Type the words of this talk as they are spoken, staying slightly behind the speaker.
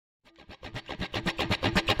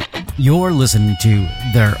You're listening to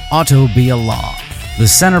There Ought to Be a Law, the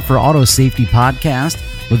Center for Auto Safety podcast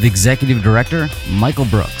with Executive Director Michael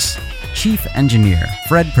Brooks, Chief Engineer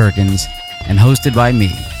Fred Perkins, and hosted by me,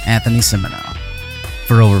 Anthony Cimino.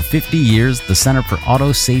 For over 50 years, the Center for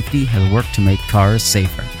Auto Safety has worked to make cars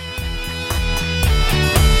safer.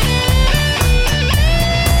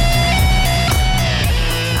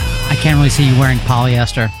 I can't really see you wearing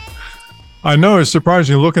polyester. I know, it's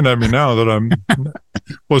surprising looking at me now that I'm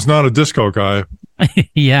was not a disco guy.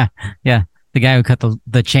 Yeah. The guy who cut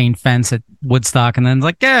the chain fence at Woodstock and then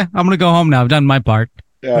like, yeah, I'm going to go home now. I've done my part.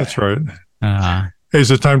 Yeah. That's right. Hey, is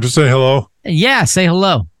it time to say hello? Yeah, say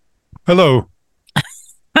hello. Hello.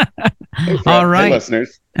 Hey, all right. Hey,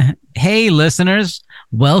 listeners. Hey, listeners.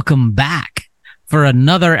 Welcome back for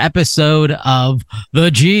another episode of the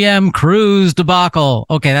GM Cruise debacle.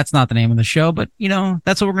 Okay, that's not the name of the show, but,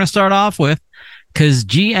 that's what we're going to start off with because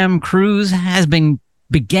GM Cruise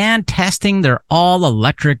began testing their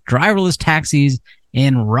all-electric driverless taxis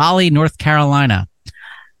in Raleigh, North Carolina.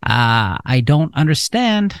 I don't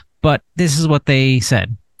understand, but this is what they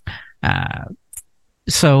said.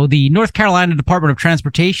 So the North Carolina Department of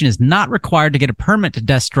Transportation is not required to get a permit to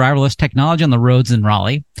test driverless technology on the roads in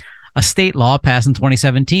Raleigh. A state law passed in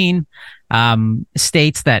 2017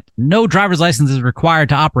 states that no driver's license is required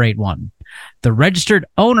to operate one. The registered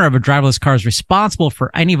owner of a driverless car is responsible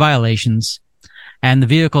for any violations, and the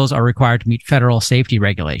vehicles are required to meet federal safety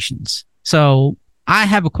regulations. So I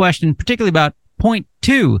have a question, particularly about point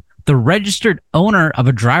 2. The registered owner of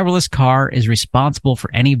a driverless car is responsible for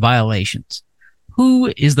any violations.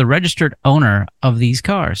 Who is the registered owner of these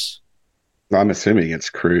cars? I'm assuming it's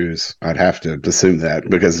Cruise. I'd have to assume that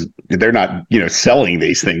because they're not, selling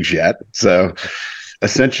these things yet. So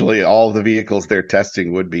essentially all the vehicles they're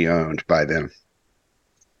testing would be owned by them.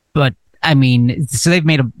 But so they've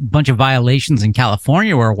made a bunch of violations in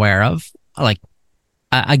California we're aware of. Like,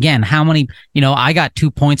 again, how many, I got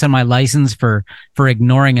 2 points on my license for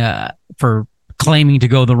for claiming to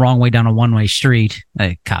go the wrong way down a one-way street.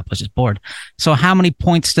 A cop was just bored. So how many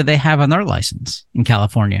points do they have on their license in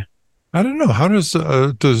California? I don't know. How is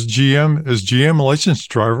GM a licensed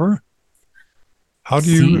driver? How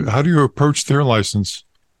do you approach their license?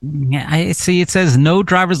 Yeah, I see. It says no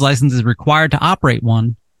driver's license is required to operate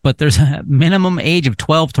one, but there's a minimum age of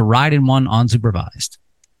 12 to ride in one unsupervised.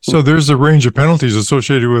 So there's a range of penalties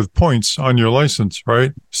associated with points on your license,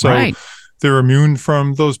 right? So right. They're immune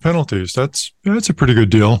from those penalties. That's a pretty good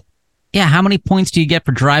deal. Yeah. How many points do you get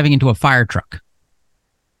for driving into a fire truck?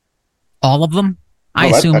 All of them? I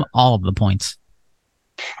assume all of the points.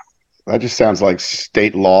 That just sounds like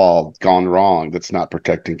state law gone wrong that's not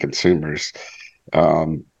protecting consumers.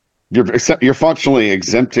 You're functionally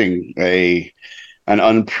exempting an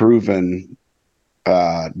unproven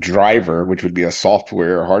driver, which would be a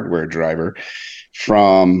software or hardware driver,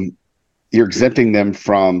 you're exempting them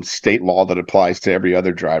from state law that applies to every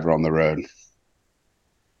other driver on the road.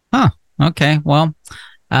 Huh. Okay. Well,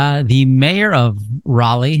 the mayor of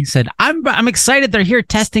Raleigh said, I'm excited they're here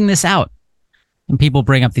testing this out. And people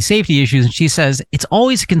bring up the safety issues, and she says, it's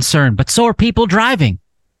always a concern, but so are people driving.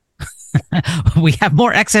 We have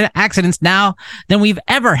more accidents now than we've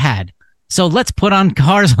ever had. So let's put on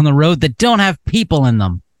cars on the road that don't have people in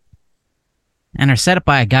them. And are set up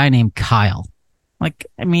by a guy named Kyle.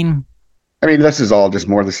 This is all just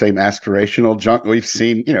more of the same aspirational junk we've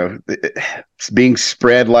seen, it's being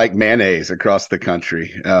spread like mayonnaise across the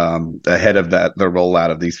country ahead of the rollout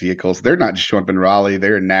of these vehicles. They're not just showing up in Raleigh.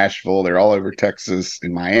 They're in Nashville. They're all over Texas,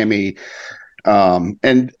 in Miami.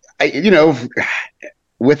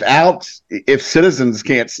 If citizens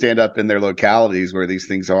can't stand up in their localities where these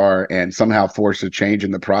things are and somehow force a change in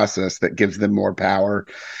the process that gives them more power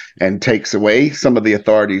and takes away some of the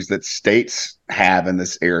authorities that states have in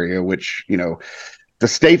this area, which, the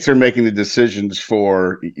states are making the decisions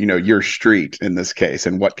for, your street in this case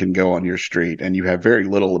and what can go on your street. And you have very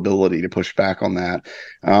little ability to push back on that.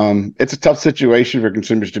 It's a tough situation for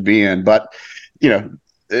consumers to be in, but,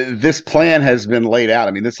 this plan has been laid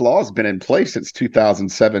out. This law has been in place since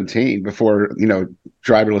 2017 before,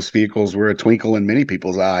 driverless vehicles were a twinkle in many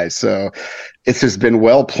people's eyes. So it's just been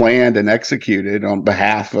well planned and executed on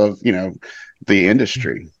behalf of, the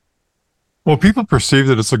industry. Well, people perceive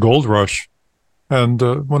that it's a gold rush. And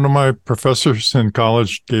one of my professors in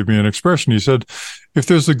college gave me an expression. He said, if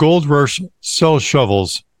there's a gold rush, sell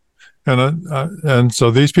shovels. And so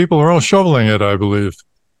these people are all shoveling it, I believe.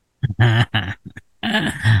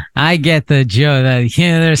 I get the joke.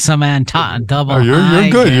 There's some double. Oh,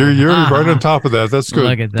 you're good. You're right on top of that. That's good.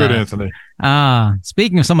 Look at that. Good, Anthony.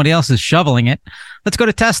 Speaking of somebody else is shoveling it, let's go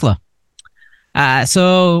to Tesla.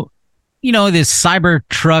 So, this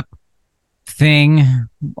Cybertruck thing.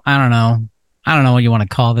 I don't know. I don't know what you want to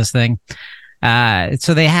call this thing.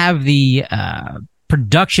 So they have the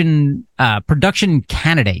production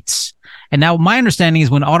candidates. And now my understanding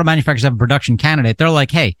is when auto manufacturers have a production candidate, they're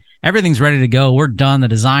like, hey, everything's ready to go. We're done. The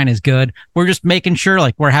design is good. We're just making sure,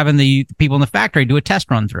 like, we're having the people in the factory do a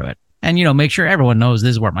test run through it. And, make sure everyone knows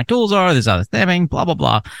this is where my tools are. This is how it's stemming, blah, blah,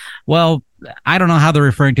 blah. Well, I don't know how they're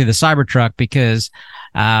referring to the Cybertruck because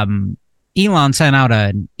Elon sent out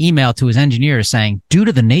an email to his engineers saying, due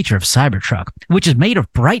to the nature of Cybertruck, which is made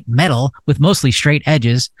of bright metal with mostly straight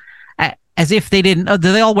edges, as if they didn't,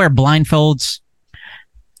 do they all wear blindfolds?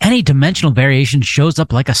 Any dimensional variation shows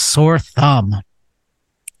up like a sore thumb.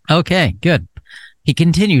 Okay, good. He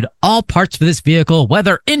continued, all parts for this vehicle,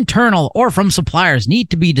 whether internal or from suppliers, need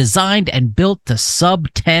to be designed and built to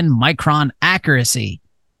sub 10 micron accuracy.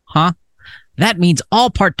 Huh? That means all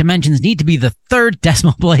part dimensions need to be the third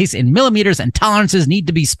decimal place in millimeters and tolerances need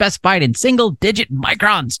to be specified in single digit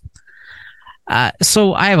microns.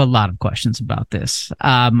 So I have a lot of questions about this.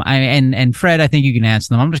 And Fred, I think you can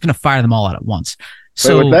answer them. I'm just going to fire them all out at once.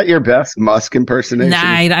 So, wait, was that your best Musk impersation? Nah,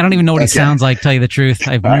 I don't even know what he sounds like, tell you the truth.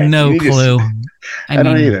 I have no clue. I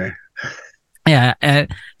don't either. Yeah.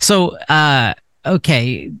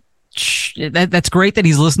 Okay. That's great that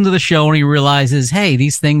he's listened to the show and he realizes, hey,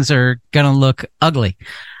 these things are going to look ugly.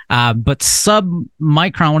 But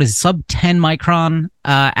sub-micron, what is it? Sub-10 micron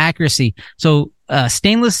accuracy. So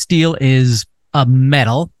stainless steel is a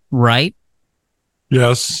metal, right?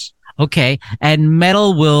 Yes. Okay, and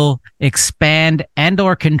metal will expand and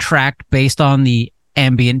or contract based on the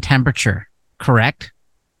ambient temperature, correct?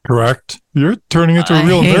 Correct. You're turning into a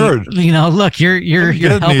real nerd. Look, you're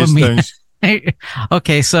helping me.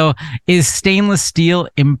 Okay, so is stainless steel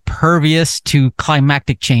impervious to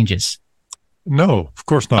climatic changes? No, of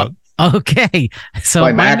course not. Okay, so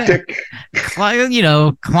climactic,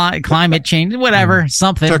 climate change, whatever,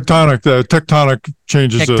 something. Tectonic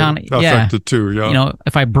changes affected too. Yeah.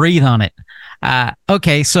 If I breathe on it.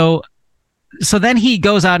 Okay, so then he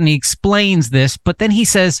goes out and he explains this, but then he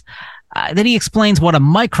says, then he explains what a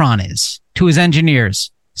micron is to his engineers.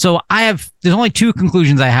 So there's only two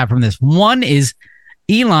conclusions I have from this. One is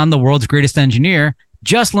Elon, the world's greatest engineer,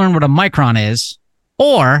 just learned what a micron is,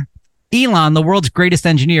 or Elon, the world's greatest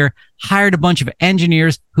engineer, hired a bunch of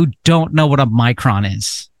engineers who don't know what a micron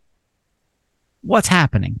is. What's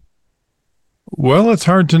happening? Well, it's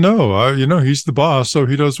hard to know. He's the boss, so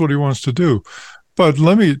he does what he wants to do. But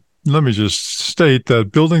let me just state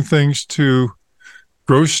that building things to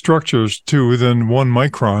gross structures to within 1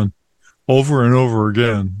 micron over and over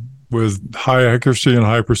again with high accuracy and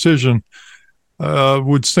high precision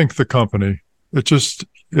would sink the company.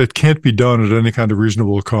 It can't be done at any kind of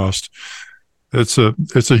reasonable cost. It's a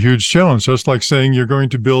huge challenge. Just like saying you're going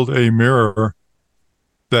to build a mirror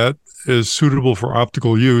that is suitable for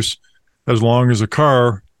optical use as long as a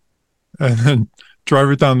car, and then drive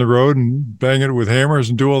it down the road and bang it with hammers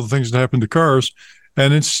and do all the things that happen to cars,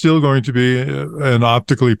 and it's still going to be an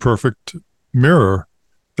optically perfect mirror.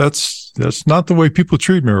 That's not the way people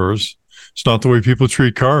treat mirrors. It's not the way people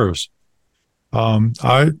treat cars.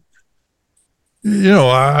 I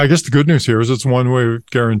guess the good news here is it's one way of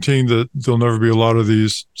guaranteeing that there'll never be a lot of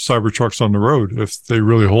these Cybertrucks on the road if they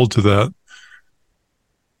really hold to that.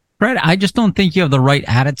 Brett, I just don't think you have the right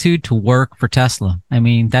attitude to work for Tesla. I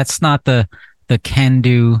mean, that's not the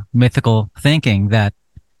can-do mythical thinking that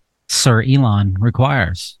Sir Elon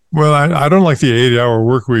requires. Well, I don't like the 80-hour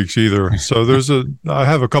work weeks either. So I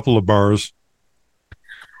have a couple of bars.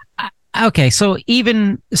 Okay, so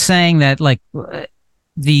even saying that, like,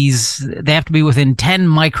 they have to be within 10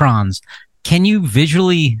 microns. Can you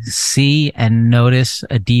visually see and notice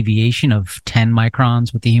a deviation of 10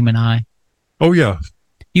 microns with the human eye? Oh, yeah.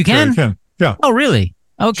 You can? Yeah, you can. Yeah. Oh, really?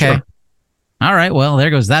 Okay. Sure. All right. Well, there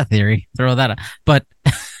goes that theory. Throw that out.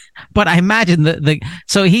 But I imagine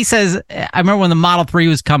so he says, I remember when the Model 3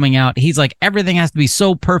 was coming out, he's like, everything has to be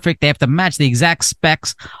so perfect. They have to match the exact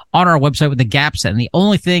specs on our website with the gaps. And the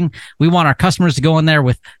only thing we want our customers to go in there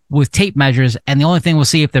with tape measures. And the only thing we'll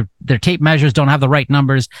see if their tape measures don't have the right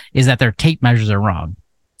numbers is that their tape measures are wrong.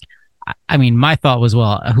 I mean, my thought was,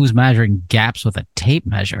 well, who's measuring gaps with a tape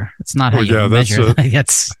measure? It's not how you measure.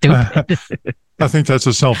 That's stupid. I think that's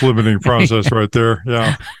a self-limiting process right there.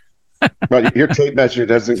 Yeah. But your tape measure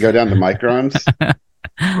doesn't go down to microns.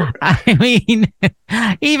 I mean,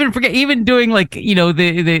 even doing like,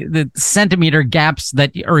 the centimeter gaps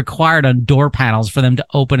that are required on door panels for them to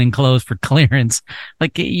open and close for clearance.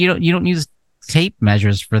 Like you don't use tape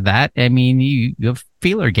measures for that. I mean, you have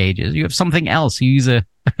feeler gauges. You have something else. You use a.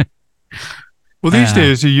 Well, these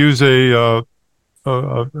days you use an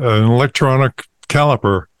electronic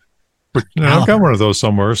caliper But I've got one of those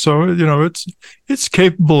somewhere. So, it's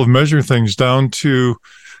capable of measuring things down to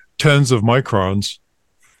tens of microns,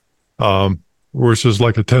 versus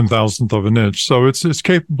like a 10,000th of an inch. So it's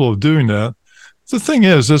capable of doing that. The thing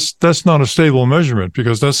is, that's not a stable measurement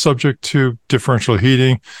because that's subject to differential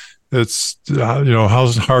heating. It's, how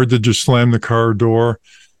hard did you slam the car door?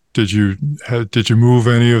 Did you move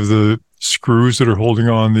any of the screws that are holding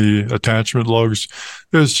on the attachment lugs?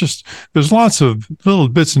 There's lots of little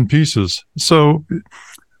bits and pieces. So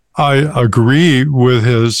I agree with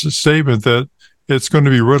his statement that it's going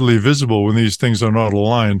to be readily visible when these things are not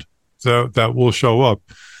aligned. That will show up.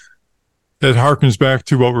 It harkens back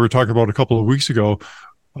to what we were talking about a couple of weeks ago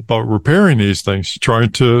about repairing these things,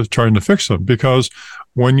 trying to fix them. Because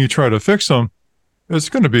when you try to fix them, it's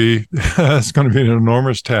going to be an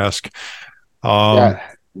enormous task.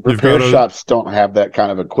 Repair shops don't have that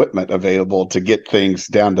kind of equipment available to get things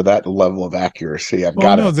down to that level of accuracy. They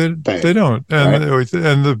don't, and right?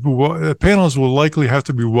 And the panels will likely have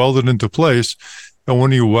to be welded into place. And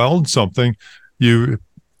when you weld something, you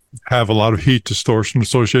have a lot of heat distortion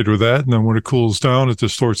associated with that, and then when it cools down, it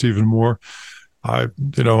distorts even more. I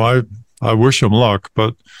wish him luck,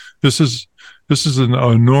 but this is an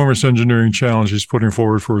enormous engineering challenge he's putting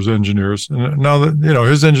forward for his engineers. And now that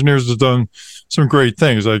his engineers have done some great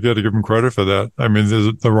things, I got to give him credit for that. I mean,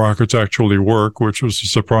 the rockets actually work, which was a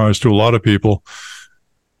surprise to a lot of people.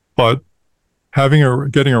 But getting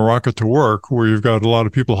a rocket to work, where you've got a lot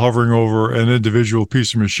of people hovering over an individual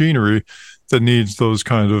piece of machinery that needs those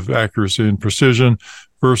kind of accuracy and precision,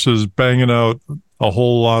 versus banging out a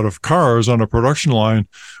whole lot of cars on a production line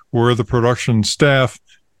where the production staff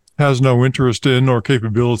has no interest in or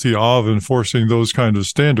capability of enforcing those kind of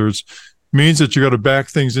standards, means that you got to back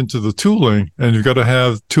things into the tooling, and you've got to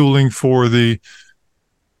have tooling for the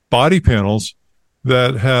body panels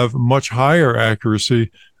that have much higher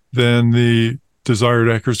accuracy than the desired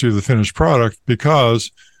accuracy of the finished product,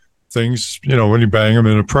 because things, when you bang them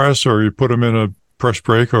in a press or you put them in a press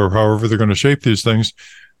brake or however they're going to shape these things,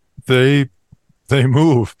 they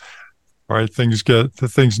move, right?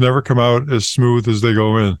 Things never come out as smooth as they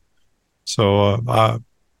go in. So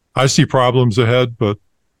I see problems ahead, but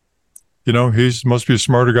he must be a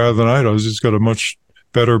smarter guy than I do. He's got a much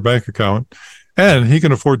better bank account, and he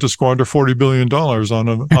can afford to squander $40 billion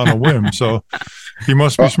on a whim. So he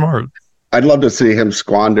must be smart. I'd love to see him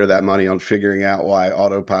squander that money on figuring out why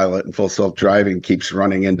autopilot and full self-driving keeps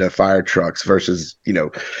running into fire trucks versus,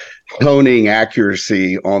 honing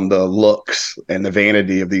accuracy on the looks and the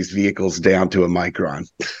vanity of these vehicles down to a micron.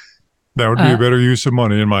 That would be a better use of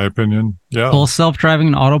money, in my opinion. Yeah. Full self-driving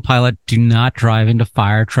and autopilot do not drive into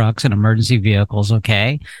fire trucks and emergency vehicles.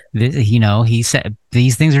 Okay, he said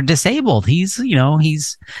these things are disabled. It's the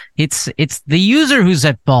user who's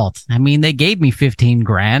at fault. I mean, they gave me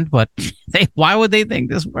 $15,000, but why would they think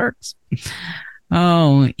this works?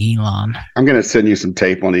 Oh, Elon. I'm going to send you some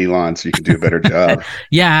tape on Elon so you can do a better job.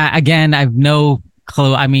 Yeah. Again, I have no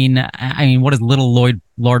clue. I mean, what does little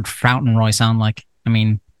Lord Fauntleroy sound like? I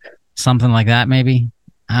mean, something like that, maybe.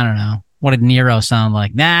 I don't know. What did Nero sound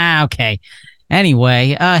like? Nah, okay.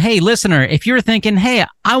 Anyway, hey, listener, if you're thinking, hey,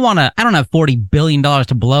 I don't have $40 billion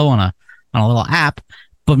to blow on a little app,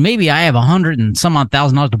 but maybe I have $100 and some odd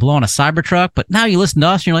 $1,000 to blow on a Cybertruck, but now you listen to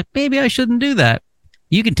us and you're like, maybe I shouldn't do that.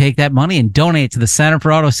 You can take that money and donate it to the Center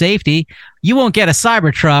for Auto Safety. You won't get a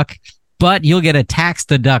Cybertruck, but you'll get a tax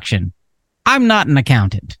deduction. I'm not an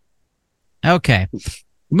accountant. Okay.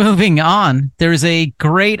 Moving on, there's a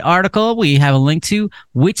great article we have a link to.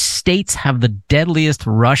 Which states have the deadliest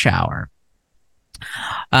rush hour?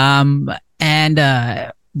 The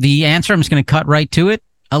answer, I'm just going to cut right to it.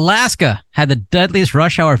 Alaska had the deadliest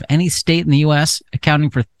rush hour of any state in the U.S., accounting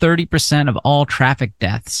for 30% of all traffic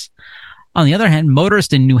deaths. On the other hand,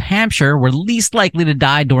 motorists in New Hampshire were least likely to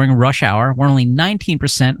die during rush hour, where only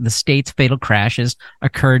 19% of the state's fatal crashes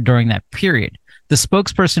occurred during that period. The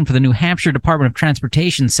spokesperson for the New Hampshire Department of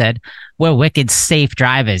Transportation said, "We're wicked safe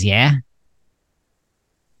drivers, yeah?"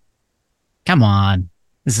 Come on.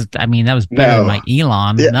 That was better than my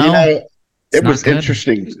Elon. It was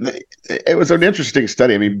interesting. It was an interesting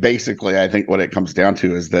study. I mean, basically, I think what it comes down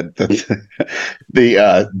to is that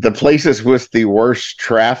the places with the worst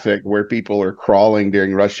traffic, where people are crawling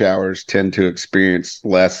during rush hours, tend to experience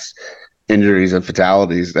less injuries and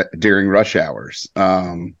fatalities during rush hours.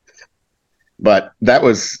 But that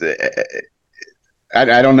was, I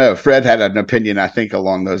don't know. Fred had an opinion, I think,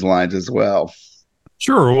 along those lines as well.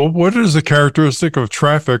 Sure. Well, what is the characteristic of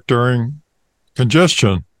traffic during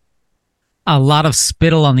congestion? A lot of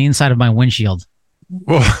spittle on the inside of my windshield.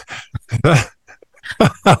 Well,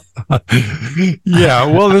 yeah.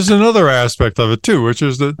 Well, there's another aspect of it too, which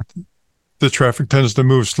is that the traffic tends to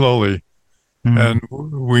move slowly. And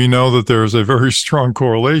we know that there is a very strong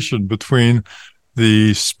correlation between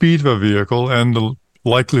the speed of a vehicle and the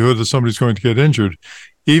likelihood that somebody's going to get injured.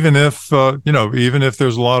 Even if, even if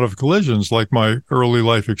there's a lot of collisions, like my early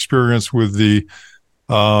life experience with the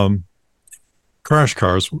crash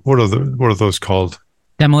cars. What are those called?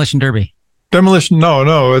 Demolition Derby. Demolition?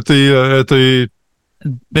 No. At the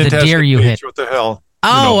deer you hit. What the hell?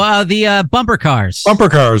 Oh, the bumper cars. Bumper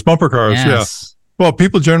cars. Yes. Yeah. Well,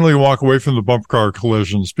 people generally walk away from the bumper car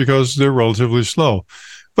collisions because they're relatively slow.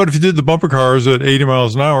 But if you did the bumper cars at 80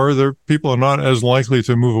 miles an hour, people are not as likely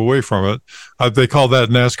to move away from it. They call that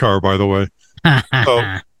NASCAR, by the way.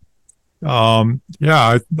 I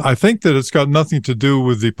think that it's got nothing to do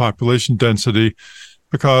with the population density,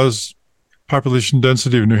 because population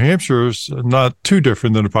density of New Hampshire is not too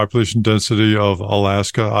different than the population density of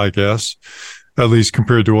Alaska, I guess, at least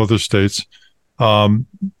compared to other states.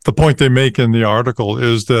 The point they make in the article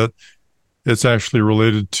is that it's actually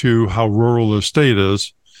related to how rural the state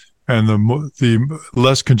is. And the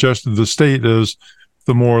less congested the state is,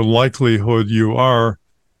 the more likelihood you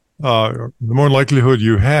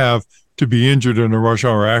have to be injured in a rush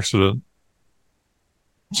hour accident,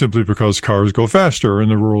 simply because cars go faster in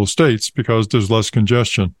the rural states because there's less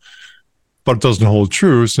congestion. But it doesn't hold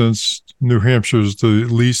true, since New Hampshire is the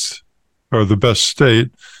least or the best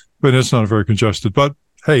state, but it's not very congested. But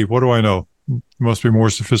hey, what do I know? There must be more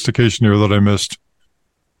sophistication here that I missed.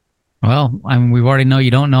 Well, I mean, we already know you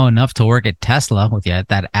don't know enough to work at Tesla with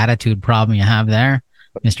that attitude problem you have there,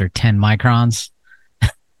 Mr. 10 microns.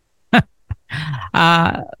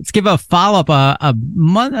 Let's give a follow-up.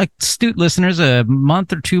 Astute listeners, a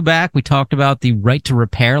month or two back, we talked about the right to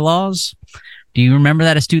repair laws. Do you remember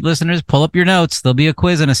that, astute listeners? Pull up your notes. There'll be a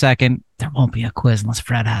quiz in a second. There won't be a quiz unless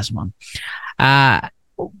Fred has one.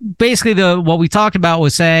 Basically, what we talked about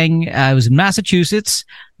was saying it was in Massachusetts,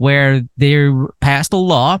 where they passed a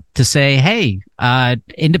law to say, hey,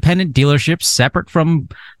 independent dealerships separate from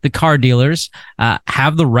the car dealers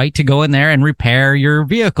have the right to go in there and repair your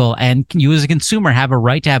vehicle. And you as a consumer have a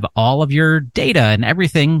right to have all of your data and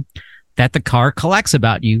everything that the car collects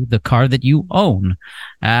about you, the car that you own.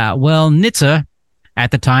 Well, NHTSA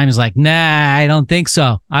at the time is like, nah, I don't think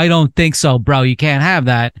so. Bro. You can't have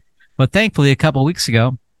that. But thankfully, a couple of weeks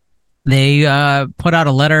ago, they put out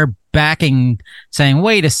a letter backing, saying,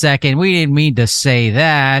 wait a second, we didn't mean to say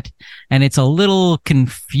that. And it's a little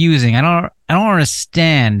confusing. I don't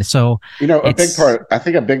understand. So, I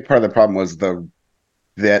think a big part of the problem was that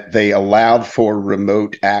they allowed for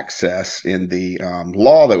remote access in the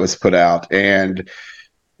law that was put out. And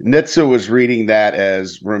NHTSA was reading that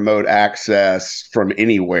as remote access from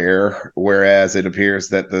anywhere, whereas it appears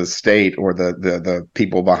that the state or the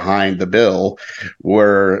people behind the bill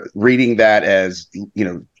were reading that as,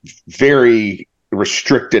 very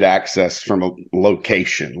restricted access from a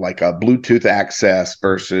location, like a Bluetooth access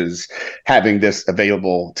versus having this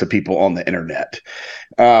available to people on the internet.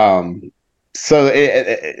 So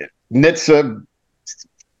NHTSA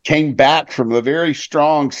came back from a very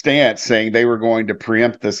strong stance saying they were going to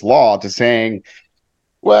preempt this law to saying,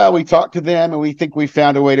 well, we talked to them and we think we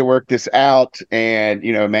found a way to work this out. And,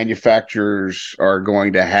 manufacturers are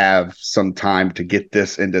going to have some time to get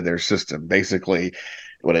this into their system. Basically,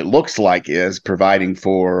 what it looks like is providing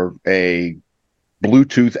for a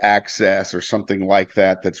Bluetooth access or something like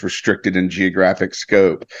that that's restricted in geographic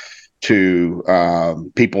scope to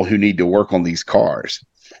people who need to work on these cars.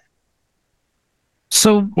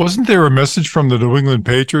 So wasn't there a message from the New England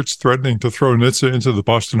Patriots threatening to throw NHTSA into the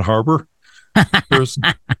Boston Harbor? There's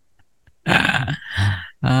a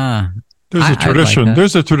tradition. Like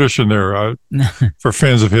there's a tradition there. For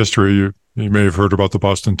fans of history, you may have heard about the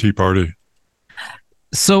Boston Tea Party.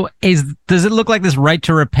 So does it look like this right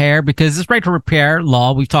to repair? Because this right to repair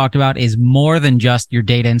law we've talked about is more than just your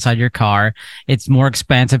data inside your car. It's more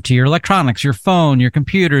expansive to your electronics, your phone, your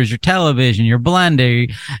computers, your television, your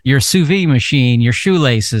blender, your sous vide machine, your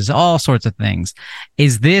shoelaces, all sorts of things.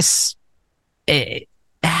 Is this,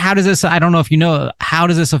 how does this, I don't know if you know, how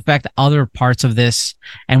does this affect other parts of this?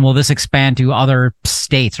 And will this expand to other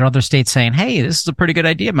states or other states saying, hey, this is a pretty good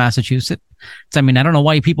idea, Massachusetts? I mean, I don't know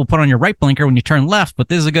why people put on your right blinker when you turn left, but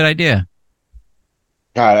this is a good idea.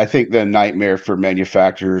 God, I think the nightmare for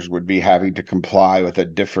manufacturers would be having to comply with a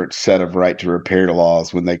different set of right to repair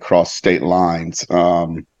laws when they cross state lines.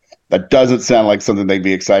 That doesn't sound like something they'd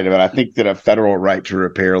be excited about. I think that a federal right to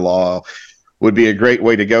repair law would be a great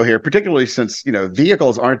way to go here, particularly since,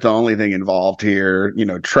 vehicles aren't the only thing involved here.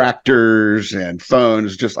 Tractors and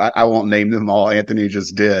phones, just I won't name them all. Anthony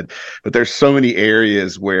just did, but there's so many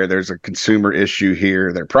areas where there's a consumer issue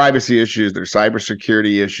here. There are privacy issues, there's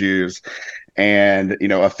cybersecurity issues, and,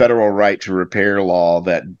 a federal right to repair law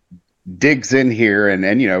that digs in here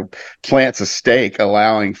and plants a stake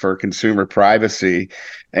allowing for consumer privacy,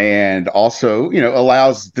 and also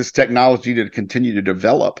allows this technology to continue to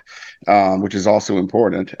develop, which is also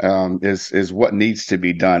important, is what needs to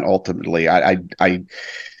be done ultimately.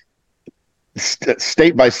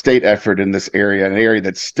 State by state effort in this area, an area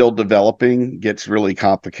that's still developing, gets really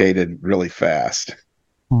complicated really fast.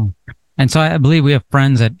 And so I believe we have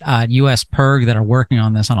friends at US PIRG that are working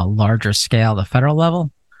on this on a larger scale, the federal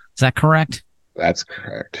level. Is that correct? That's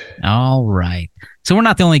correct. All right. So we're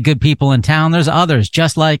not the only good people in town. There's others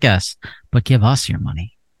just like us, but give us your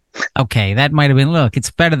money. Okay, that might have been, look,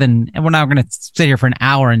 it's better than, we're not going to sit here for an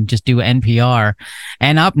hour and just do NPR.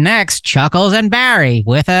 And up next, Chuckles and Barry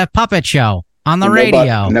with a puppet show on the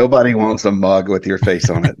radio. Nobody wants a mug with your face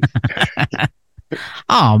on it.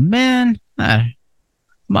 Oh, man.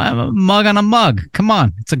 Mug on a mug. Come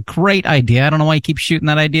on. It's a great idea. I don't know why you keep shooting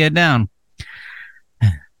that idea down.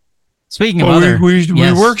 Speaking of we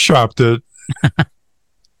workshopped it,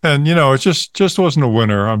 and it just wasn't a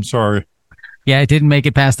winner. I'm sorry. Yeah, it didn't make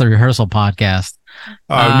it past the rehearsal podcast.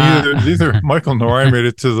 Neither Michael nor I made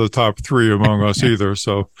it to the top 3 among us either.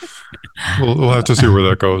 So we'll have to see where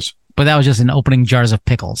that goes. But that was just an opening jars of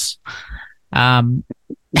pickles.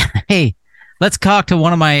 Hey, let's talk to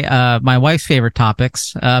one of my wife's favorite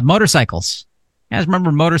topics: motorcycles. You guys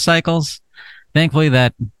remember motorcycles? Thankfully,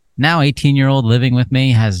 that now 18-year-old living with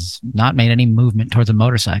me has not made any movement towards a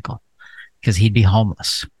motorcycle because he'd be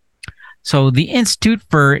homeless. So the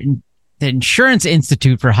Insurance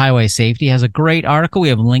Institute for Highway Safety has a great article we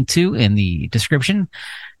have a link to in the description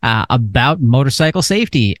about motorcycle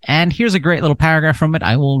safety. And here's a great little paragraph from it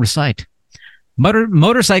I will recite.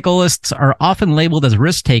 Motorcyclists are often labeled as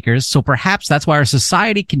risk takers, so perhaps that's why our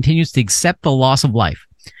society continues to accept the loss of life.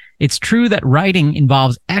 It's true that riding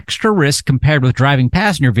involves extra risk compared with driving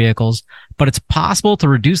passenger vehicles, but it's possible to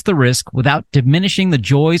reduce the risk without diminishing the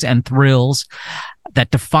joys and thrills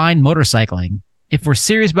that define motorcycling. If we're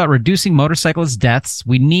serious about reducing motorcyclist deaths,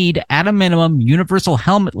 we need, at a minimum, universal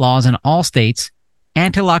helmet laws in all states,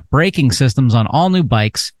 anti-lock braking systems on all new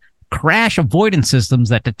bikes, crash avoidance systems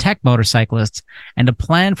that detect motorcyclists, and a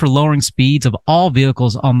plan for lowering speeds of all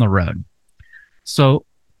vehicles on the road. So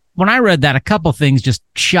when I read that, a couple things just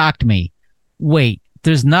shocked me. Wait,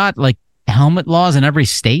 there's not helmet laws in every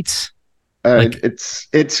state?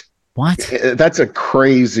 It's what? That's a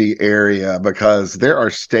crazy area, because there are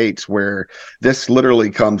states where this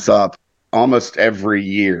literally comes up almost every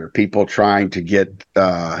year. People trying to get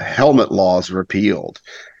helmet laws repealed.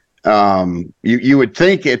 You would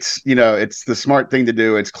think it's the smart thing to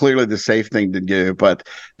do. It's clearly the safe thing to do, but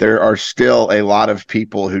there are still a lot of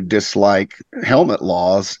people who dislike helmet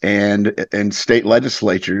laws, and state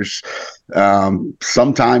legislatures.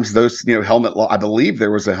 Sometimes those, helmet law, I believe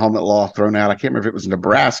there was a helmet law thrown out. I can't remember if it was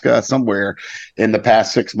Nebraska, somewhere in the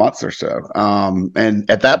past 6 months or so. And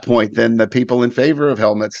at that point, then the people in favor of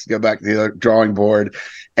helmets go back to the drawing board,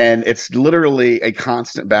 and it's literally a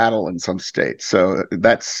constant battle in some states. So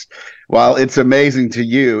while it's amazing to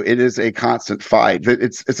you, it is a constant fight.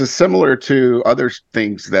 It's a similar to other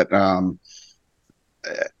things that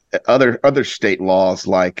other state laws,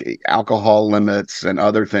 like alcohol limits and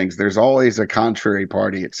other things. There's always a contrary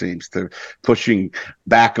party, it seems, to pushing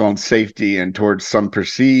back on safety and towards some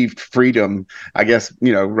perceived freedom. I guess,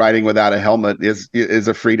 riding without a helmet is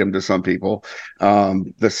a freedom to some people.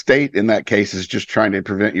 The state in that case is just trying to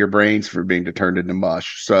prevent your brains from being turned into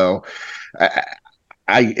mush. So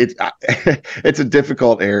it's a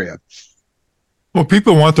difficult area. Well,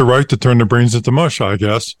 people want the right to turn their brains into mush, I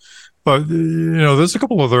guess. But, there's a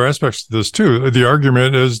couple other aspects to this, too. The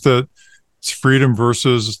argument is that it's freedom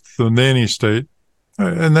versus the nanny state.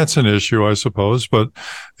 And that's an issue, I suppose. But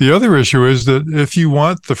the other issue is that if you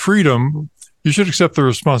want the freedom, you should accept the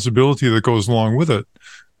responsibility that goes along with it,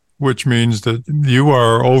 which means that you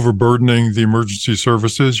are overburdening the emergency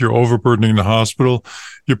services. You're overburdening the hospital.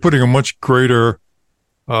 You're putting a much greater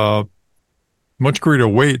weight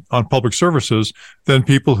on public services than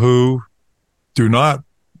people who do not.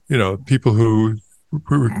 People who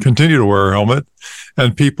continue to wear a helmet,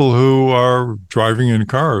 and people who are driving in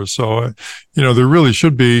cars. So, there really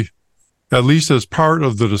should be, at least as part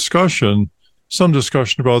of the discussion, some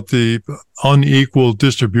discussion about the unequal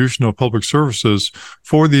distribution of public services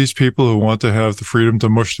for these people who want to have the freedom to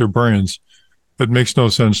mush their brains. It makes no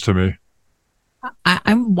sense to me.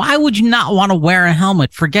 Why would you not want to wear a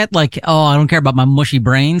helmet? Forget like, oh, I don't care about my mushy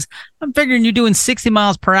brains. I'm figuring you're doing 60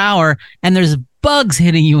 miles per hour and there's bugs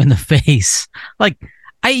hitting you in the face. Like,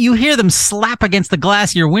 you hear them slap against the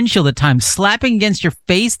glass of your windshield at times. Slapping against your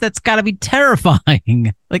face, that's got to be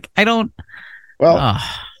terrifying. Like, I don't. Well,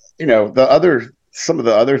 some of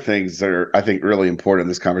the other things that are, I think, really important in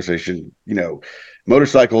this conversation,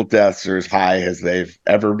 motorcycle deaths are as high as they've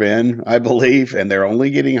ever been, I believe, and they're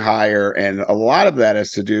only getting higher. And a lot of that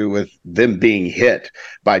has to do with them being hit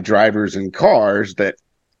by drivers in cars that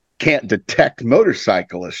can't detect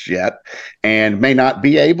motorcyclists yet and may not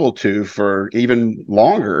be able to for even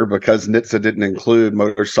longer because NHTSA didn't include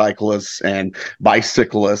motorcyclists and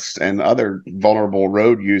bicyclists and other vulnerable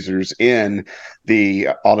road users in the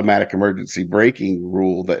automatic emergency braking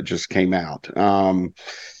rule that just came out.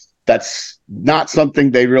 That's not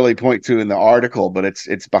something they really point to in the article, but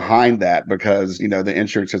it's behind that because, the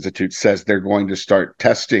Insurance Institute says they're going to start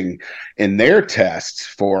testing in their tests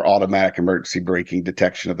for automatic emergency braking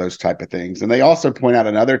detection of those type of things. And they also point out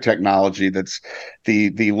another technology that's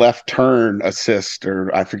the left turn assist,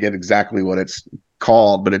 or I forget exactly what it's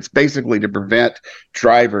called, but it's basically to prevent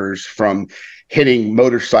drivers from hitting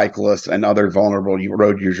motorcyclists and other vulnerable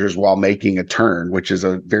road users while making a turn, which is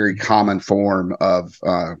a very common form of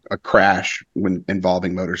a crash when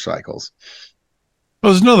involving motorcycles.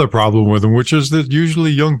 Well, there's another problem with them, which is that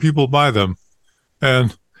usually young people buy them,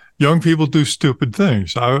 and young people do stupid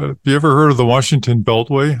things. Have you ever heard of the Washington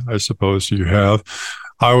Beltway? I suppose you have.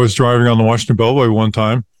 I was driving on the Washington Beltway one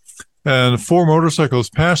time, and 4 motorcycles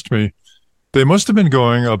passed me. They must have been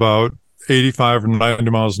going about 85 or 90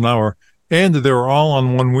 miles an hour, and they were all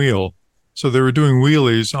on one wheel. So they were doing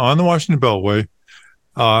wheelies on the Washington Beltway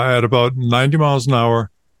at about 90 miles an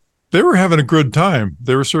hour. They were having a good time.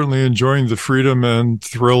 They were certainly enjoying the freedom and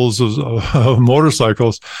thrills of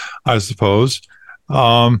motorcycles, I suppose.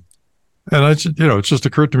 And it just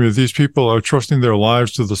occurred to me that these people are trusting their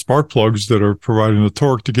lives to the spark plugs that are providing the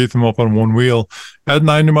torque to get them up on one wheel at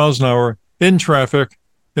 90 miles an hour in traffic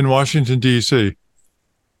in Washington, D.C.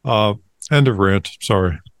 End of rant.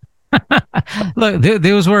 Sorry. Look,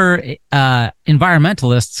 those were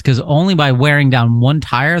environmentalists because only by wearing down one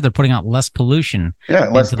tire, they're putting out less pollution. Yeah,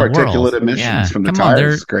 less particulate emissions from the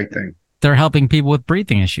tires. Great thing. They're helping people with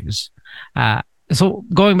breathing issues. So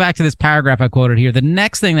going back to this paragraph I quoted here, the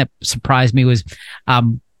next thing that surprised me was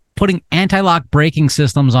putting anti-lock braking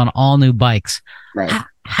systems on all new bikes. Right.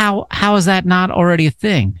 How is that not already a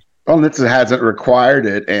thing? Well, NHTSA hasn't required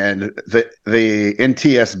it, and the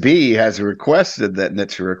NTSB has requested that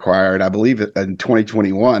NHTSA require it. I believe in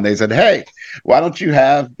 2021, they said, "Hey, why don't you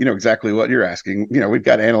have exactly what you're asking? We've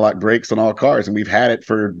got anti-lock brakes on all cars, and we've had it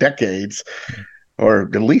for decades, or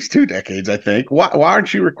at least 2 decades, I think. Why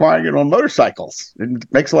aren't you requiring it on motorcycles? It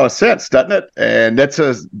makes a lot of sense, doesn't it?" And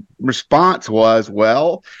NHTSA's response was,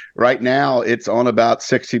 "Well, right now it's on about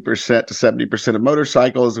 60% to 70% of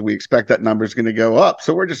motorcycles, and we expect that number is going to go up.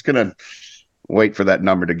 So we're just going to wait for that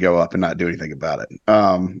number to go up and not do anything about it."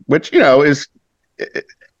 Which is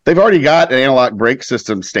they've already got an analog brake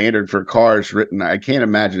system standard for cars written. I can't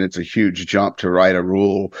imagine it's a huge jump to write a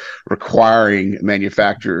rule requiring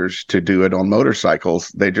manufacturers to do it on motorcycles.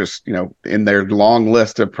 They just, in their long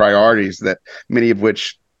list of priorities, that many of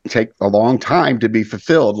which take a long time to be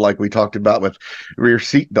fulfilled, like we talked about with rear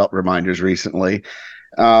seat belt reminders recently.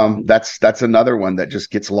 That's another one that just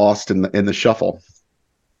gets lost in the shuffle.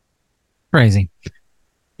 Crazy.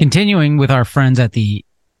 Continuing with our friends at the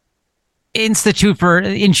Insurance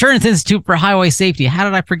Institute for Highway Safety. How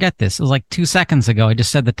did I forget this? It was like 2 seconds ago. I just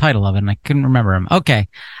said the title of it and I couldn't remember him. Okay.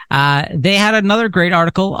 They had another great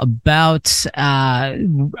article about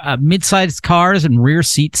mid-sized cars and rear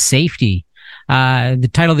seat safety. The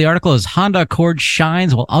title of the article is Honda Accord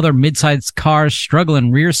shines while other mid-sized cars struggle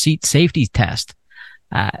in rear seat safety test.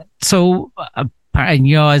 As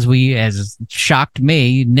shocked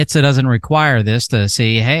me, NHTSA doesn't require this to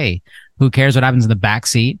say, hey, who cares what happens in the back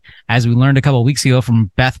seat? As we learned a couple of weeks ago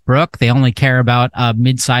from Beth Brooke, they only care about a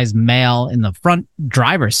mid-sized male in the front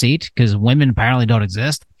driver's seat because women apparently don't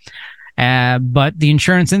exist. But the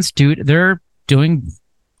Insurance Institute, they're doing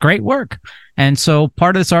great work. And so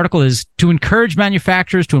part of this article is to encourage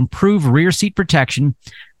manufacturers to improve rear seat protection.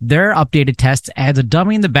 Their updated test adds a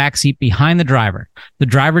dummy in the back seat behind the driver. The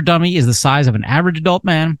driver dummy is the size of an average adult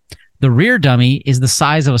man. The rear dummy is the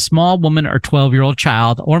size of a small woman or 12-year-old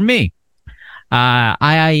child or me.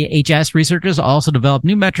 IIHS researchers also developed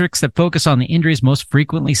new metrics that focus on the injuries most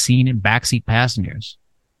frequently seen in backseat passengers.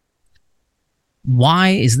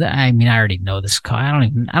 Why is that? I mean, I already know this. I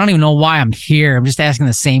don't even know why I'm here. I'm just asking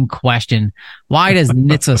the same question. Why does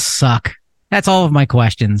NHTSA suck? That's all of my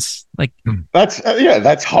questions. Like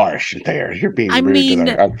that's harsh there. You're being rude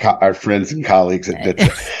to our friends and colleagues at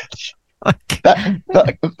NHTSA. Okay,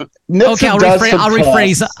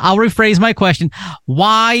 I'll rephrase my question.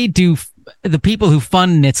 Why do the people who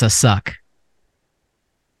fund NHTSA suck?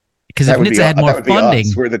 Because if NHTSA had more funding,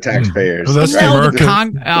 we're the taxpayers. Well, that's the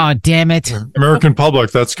American. Oh, damn it! American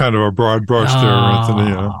public. That's kind of a broad brush there,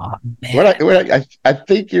 Anthony. What I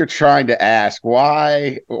think you're trying to ask,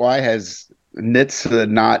 why has NHTSA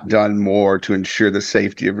not done more to ensure the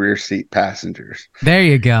safety of rear seat passengers? There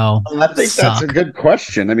you go. I think that's a good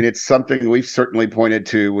question. I mean, it's something we've certainly pointed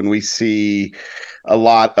to when we see a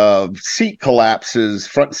lot of seat collapses,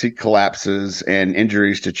 front seat collapses, and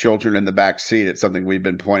injuries to children in the back seat. It's something we've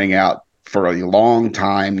been pointing out for a long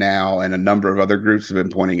time now, and a number of other groups have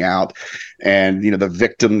been pointing out. And, the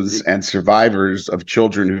victims and survivors of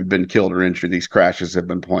children who've been killed or injured in these crashes have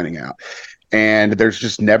been pointing out. And there's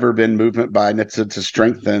just never been movement by NHTSA to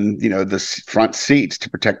strengthen, the front seats to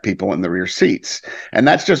protect people in the rear seats. And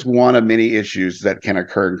that's just one of many issues that can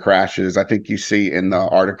occur in crashes. I think you see in the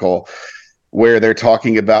article where they're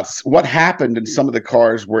talking about what happened in some of the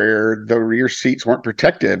cars where the rear seats weren't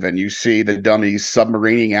protective, and you see the dummies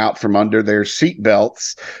submarining out from under their seat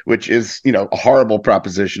belts, which is, a horrible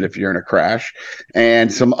proposition if you're in a crash,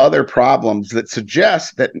 and some other problems that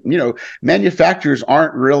suggest that, manufacturers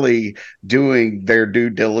aren't really doing their due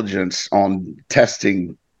diligence on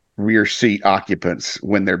testing rear seat occupants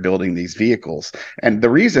when they're building these vehicles. And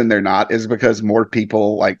the reason they're not is because more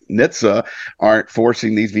people like NHTSA aren't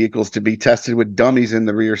forcing these vehicles to be tested with dummies in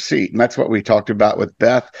the rear seat. And that's what we talked about with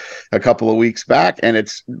Beth a couple of weeks back. And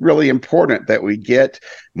it's really important that we get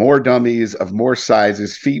more dummies of more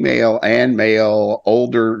sizes, female and male,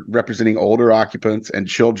 representing older occupants and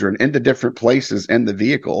children, into different places in the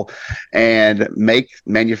vehicle, and make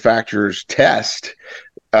manufacturers test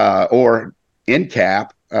or NCAP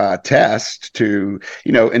test to,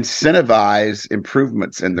 incentivize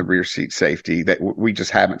improvements in the rear seat safety that we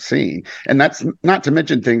just haven't seen. And that's not to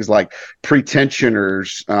mention things like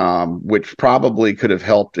pre-tensioners, which probably could have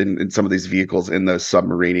helped in some of these vehicles in those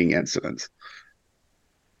submarining incidents.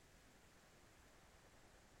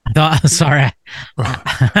 Sorry.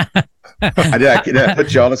 Did I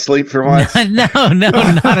put you all to sleep for once? No,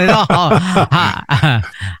 not at all.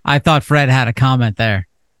 I thought Fred had a comment there,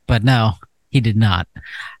 but no, he did not.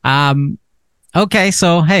 Okay,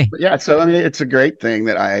 so hey. Yeah, so I mean, it's a great thing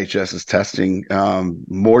that IHS is testing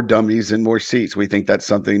more dummies and more seats. We think that's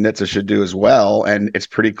something NHTSA should do as well. And it's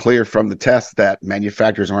pretty clear from the test that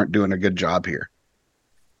manufacturers aren't doing a good job here.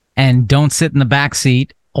 And don't sit in the back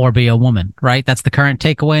seat or be a woman, right? That's the current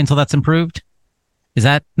takeaway until that's improved. Is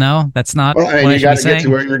that no? That's not. Well, and you got to get to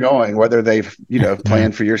where you're going, whether they've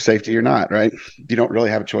planned for your safety or not, right? You don't really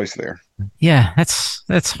have a choice there. Yeah,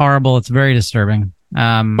 that's horrible. It's very disturbing.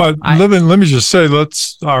 But let me just say,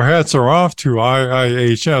 our hats are off to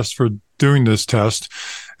IIHS for doing this test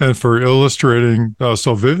and for illustrating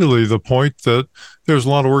so vividly the point that there's a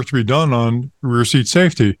lot of work to be done on rear seat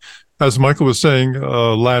safety. As Michael was saying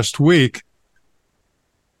last week,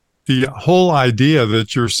 the whole idea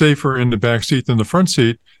that you're safer in the back seat than the front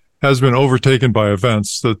seat has been overtaken by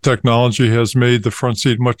events. The technology has made the front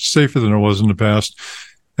seat much safer than it was in the past.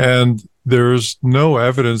 And there's no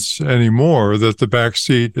evidence anymore that the back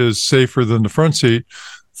seat is safer than the front seat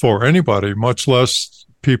for anybody, much less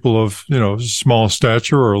people of, small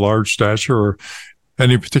stature or large stature or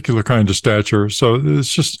any particular kind of stature. So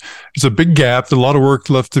it's a big gap, a lot of work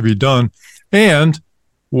left to be done. And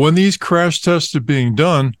when these crash tests are being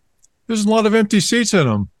done, there's a lot of empty seats in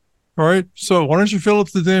them. All right. So why don't you fill up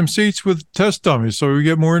the damn seats with test dummies so we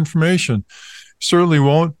get more information? Certainly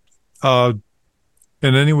won't in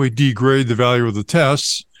any way degrade the value of the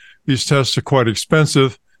tests. These tests are quite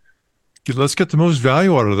expensive. Let's get the most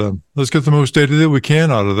value out of them. Let's get the most data that we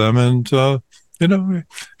can out of them and,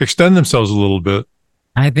 extend themselves a little bit.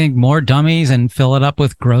 I think more dummies and fill it up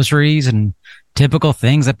with groceries and typical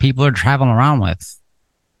things that people are traveling around with.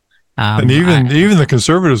 And even the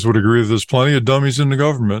conservatives would agree that there's plenty of dummies in the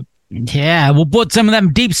government. Yeah, we'll put some of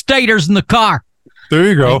them deep staters in the car. There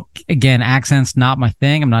you go. Again, accent's not my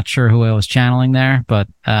thing. I'm not sure who I was channeling there, but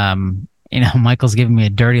Michael's giving me a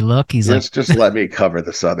dirty look. He's just let me cover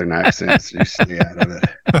the Southern accents. You stay out of it.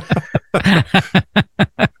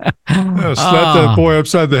 Slap that boy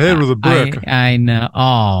upside the head with a brick. I know.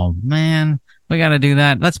 Oh man, we got to do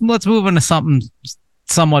that. Let's move into something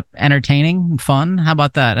somewhat entertaining and fun. How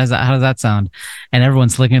about that? How does that sound? And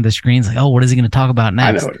everyone's looking at the screens like, oh, what is he going to talk about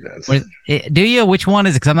next? I know what it is. Do you? Which one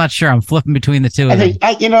is it? Because I'm not sure. I'm flipping between the two of them.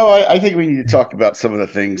 I think we need to talk about some of the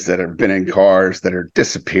things that have been in cars that are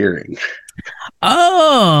disappearing.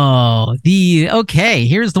 Oh, here's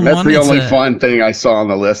the That's one. The only fun thing I saw on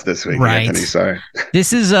the list this week, right. Anthony. Sorry.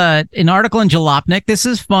 This is an article in Jalopnik. This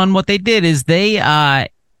is fun. What they did is they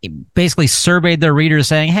basically surveyed their readers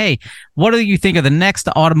saying, hey, what do you think of the next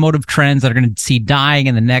automotive trends that are going to see dying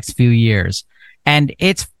in the next few years? And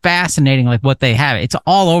it's fascinating, like what they have. It's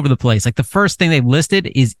all over the place. Like the first thing they've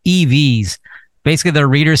listed is EVs. Basically, their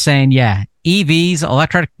readers saying, yeah, EVs,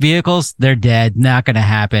 electric vehicles, they're dead. Not going to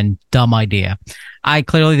happen. Dumb idea.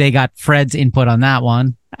 They got Fred's input on that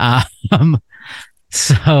one.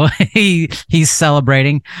 So he's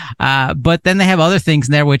celebrating. But then they have other things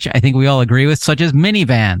in there, which I think we all agree with, such as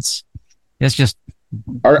minivans. It's just.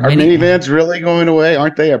 Are minivans really going away?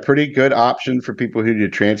 Aren't they a pretty good option for people who need to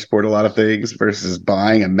transport a lot of things versus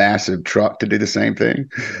buying a massive truck to do the same thing?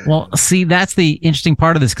 Well, see, that's the interesting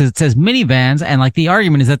part of this, because it says minivans, and like the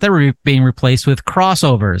argument is that they're being replaced with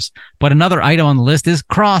crossovers. But another item on the list is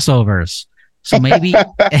crossovers. So maybe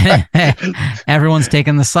everyone's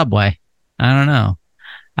taking the subway. I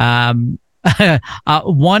don't know.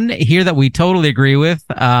 One here that we totally agree with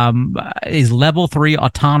is level 3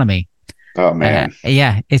 autonomy. Oh, man.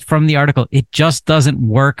 It's from the article. It just doesn't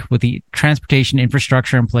work with the transportation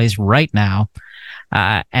infrastructure in place right now.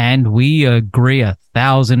 And we agree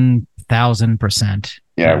 1,000%.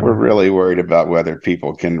 Yeah, we're really worried about whether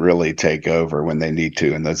people can really take over when they need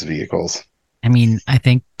to in those vehicles. I mean, I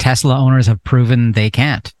think Tesla owners have proven they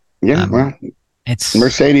can't. Yeah, it's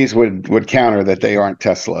Mercedes would counter that they aren't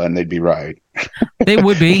Tesla, and they'd be right. They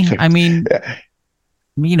would be. I mean... Yeah.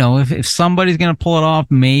 If somebody's going to pull it off,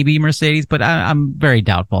 maybe Mercedes, but I'm very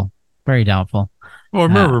doubtful. Very doubtful. Well,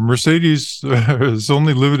 remember, Mercedes is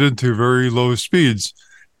only limited to very low speeds.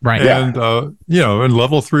 Right. And, and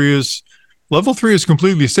level 3 is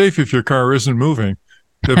completely safe if your car isn't moving.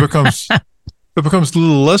 It becomes a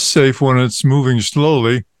little less safe when it's moving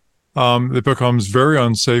slowly. It becomes very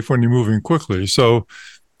unsafe when you're moving quickly. So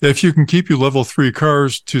if you can keep your level 3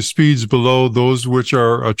 cars to speeds below those which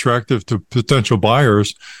are attractive to potential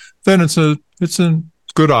buyers, then it's a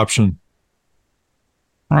good option.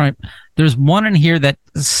 All right. There's one in here that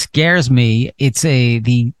scares me. It's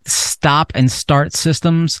the stop and start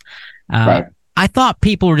systems. Right. I thought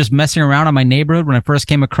people were just messing around in my neighborhood when I first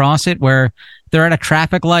came across it, where they're at a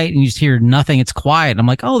traffic light and you just hear nothing. It's quiet. I'm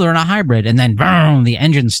like, oh, they're in a hybrid. And then boom, the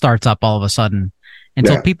engine starts up all of a sudden. And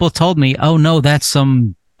so people told me, oh, no, that's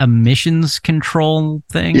some emissions control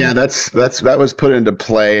thing. Yeah, that was put into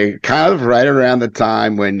play kind of right around the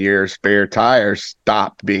time when your spare tires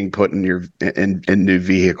stopped being put in in new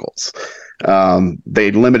vehicles. They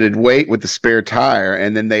limited weight with the spare tire,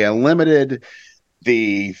 and then they limited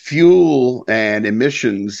the fuel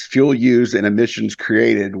used and emissions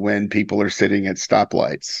created when people are sitting at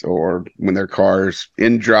stoplights or when their car's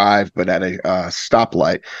in drive but at a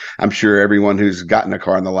stoplight. I'm sure everyone who's gotten a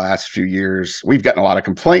car in the last few years, we've gotten a lot of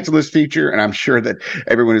complaints on this feature, and I'm sure that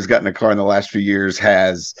everyone who's gotten a car in the last few years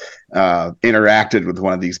has interacted with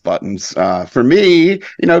one of these buttons. For me,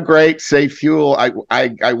 great, save fuel.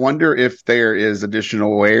 I wonder if there is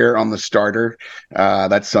additional wear on the starter.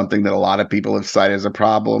 That's something that a lot of people have cited as a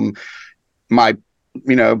problem. My,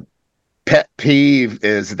 pet peeve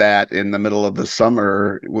is that in the middle of the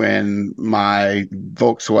summer, when my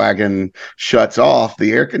Volkswagen shuts off,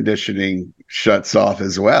 the air conditioning shuts off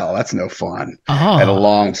as well. That's no fun at a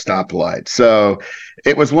long stoplight. So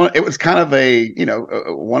it was kind of a,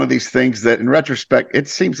 one of these things that in retrospect,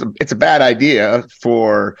 it's a bad idea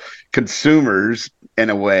for consumers in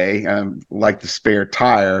a way, like the spare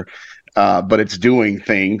tire. But it's doing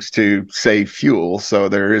things to save fuel. So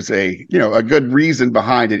there is a good reason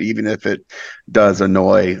behind it, even if it does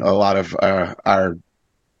annoy a lot of our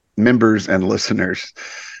members and listeners.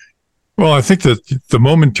 Well, I think that the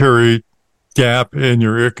momentary gap in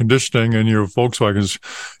your air conditioning and your Volkswagen is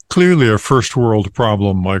clearly a first world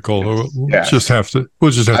problem, Michael. We'll just have to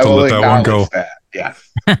let that one go. That. Yeah.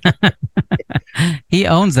 He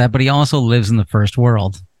owns that, but he also lives in the first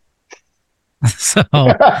world. So,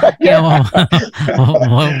 what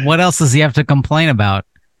else does he have to complain about?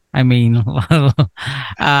 I mean,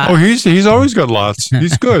 he's always got lots.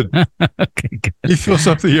 He's good. Okay, good. He fills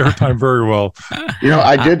up the airtime very well.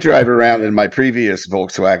 I did drive around in my previous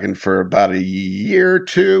Volkswagen for about a year or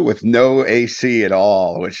two with no AC at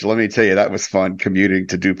all, which let me tell you, that was fun commuting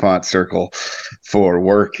to DuPont Circle for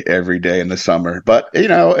work every day in the summer. But,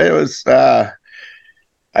 it was,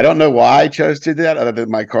 I don't know why I chose to do that, other than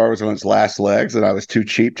my car was on its last legs and I was too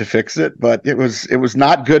cheap to fix it. But it was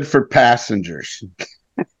not good for passengers.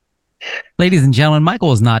 Ladies and gentlemen,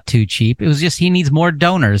 Michael is not too cheap. It was just he needs more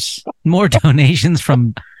donors, more donations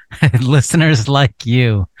from listeners like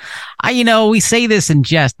you. We say this in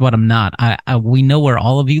jest, but I'm not. We know where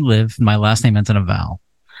all of you live. My last name ends in a vowel.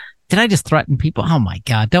 Did I just threaten people? Oh my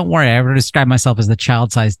God. Don't worry. I ever describe myself as the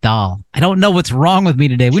child-sized doll. I don't know what's wrong with me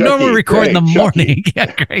today. We normally record in the morning.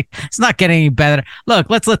 Yeah, great. It's not getting any better. Look,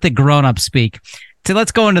 let's let the grown-ups speak. So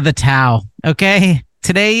let's go into the Tao. Okay.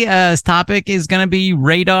 Today's topic is going to be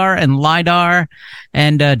radar and LiDAR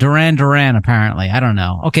and Duran Duran, apparently. I don't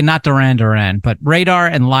know. Okay, not Duran Duran, but radar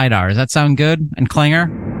and LiDAR. Does that sound good? And Klinger?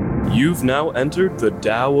 You've now entered the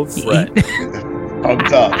Tao of Fred.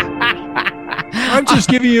 Pumped up. I'm just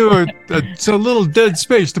giving you a little dead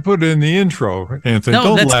space to put it in the intro, Anthony.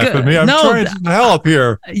 No, don't laugh good. at me. I'm trying to help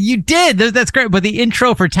here. You did. That's great. But the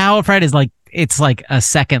intro for Tao of Fred is it's like a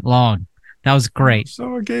second long. That was great.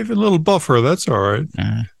 So I gave it a little buffer. That's all right.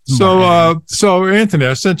 So Anthony,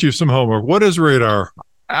 I sent you some homework. What is radar?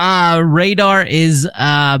 Radar is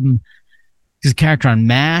a character on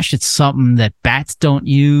MASH. It's something that bats don't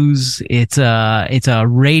use. It's a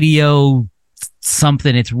radio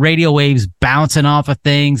something. It's radio waves bouncing off of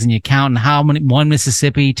things, and you're counting how many, 1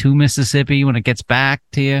 Mississippi, 2 Mississippi when it gets back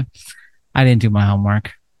to you. I didn't do my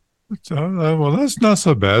homework. Well, that's not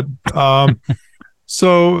so bad.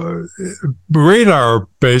 So radar,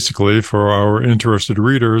 basically, for our interested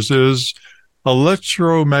readers, is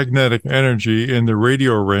electromagnetic energy in the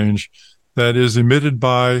radio range that is emitted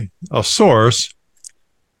by a source,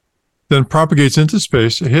 then propagates into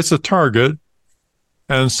space, hits a target,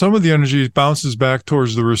 and some of the energy bounces back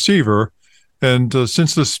towards the receiver. And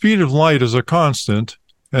since the speed of light is a constant,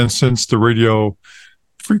 and since the radio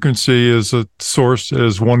frequency is a source,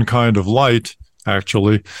 is one kind of light,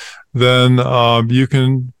 actually, then you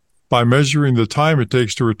can, by measuring the time it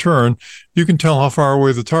takes to return, you can tell how far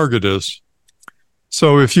away the target is.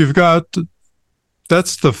 So if you've got,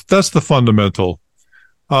 that's the fundamental.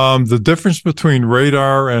 The difference between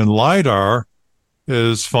radar and LiDAR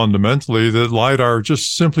is fundamentally that LiDAR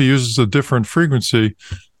just simply uses a different frequency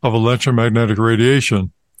of electromagnetic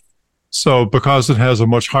radiation. So because it has a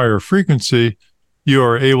much higher frequency, you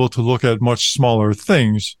are able to look at much smaller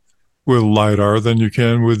things with LiDAR than you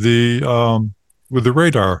can with the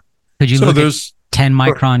radar. Could you look at 10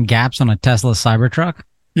 micron gaps on a Tesla Cybertruck?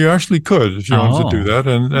 You actually could if you wanted to do that.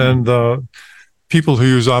 And people who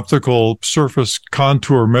use optical surface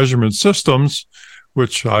contour measurement systems,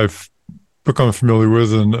 which I've become familiar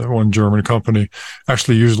with, and one German company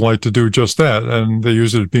actually used light to do just that, and they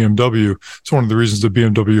use it at BMW. It's one of the reasons the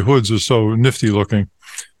BMW hoods are so nifty looking,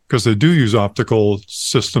 because they do use optical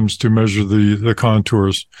systems to measure the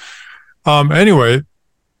contours. Anyway,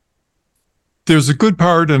 there's a good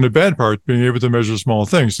part and a bad part being able to measure small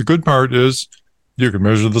things. The good part is you can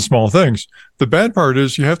measure the small things. The bad part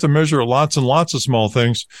is you have to measure lots and lots of small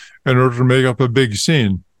things in order to make up a big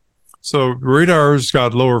scene. So radar's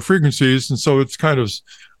got lower frequencies, and so it kind of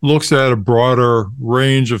looks at a broader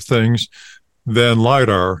range of things than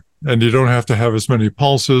LiDAR, and you don't have to have as many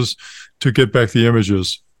pulses to get back the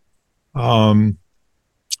images.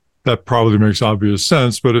 That probably makes obvious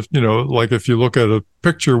sense, but if you look at a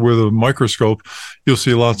picture with a microscope, you'll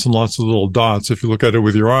see lots and lots of little dots. If you look at it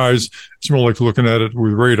with your eyes, it's more like looking at it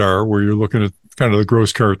with radar, where you're looking at kind of the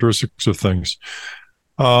gross characteristics of things.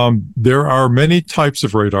 There are many types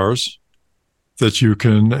of radars that you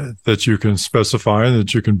can specify and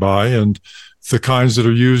that you can buy, and the kinds that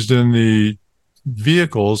are used in the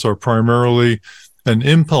vehicles are primarily an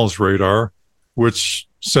impulse radar, which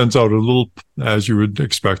sends out a little, as you would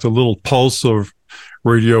expect, a little pulse of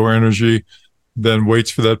radio energy, then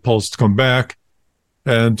waits for that pulse to come back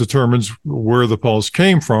and determines where the pulse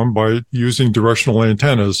came from by using directional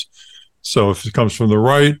antennas. So if it comes from the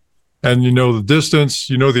right, and you know the distance,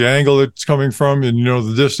 you know the angle it's coming from, and you know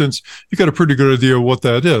the distance, you got a pretty good idea of what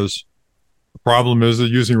that is. The problem is that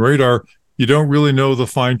using radar, you don't really know the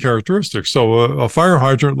fine characteristics. So a fire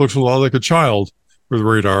hydrant looks a lot like a child with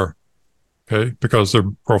radar, okay, because they're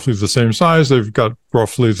roughly the same size. They've got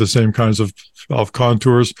roughly the same kinds of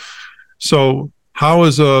contours. So how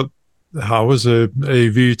is a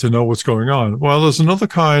AV to know what's going on? Well, there's another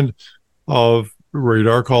kind of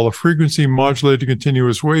radar called a frequency modulated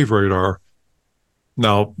continuous wave radar.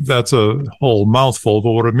 Now, that's a whole mouthful,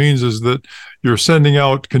 but what it means is that you're sending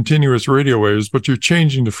out continuous radio waves, but you're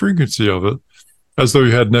changing the frequency of it as though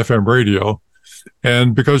you had an FM radio.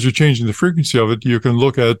 And because you're changing the frequency of it, you can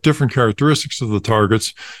look at different characteristics of the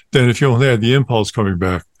targets than if you only had the impulse coming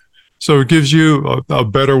back. So it gives you a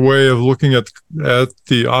better way of looking at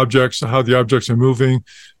the objects, how the objects are moving,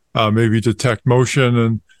 maybe detect motion.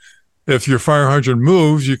 And if your fire hydrant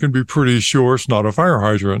moves, you can be pretty sure it's not a fire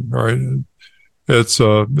hydrant, right? It's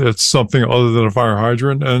something other than a fire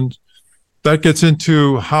hydrant. And that gets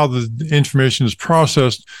into how the information is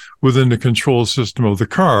processed within the control system of the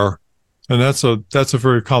car. And that's a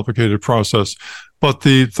very complicated process. But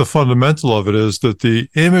the fundamental of it is that the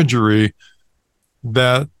imagery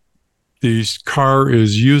that the car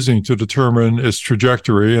is using to determine its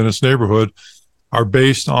trajectory and its neighborhood are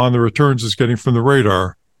based on the returns it's getting from the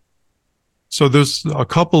radar. So there's a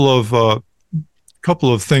couple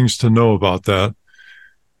of things to know about that.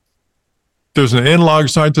 There's an analog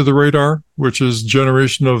side to the radar, which is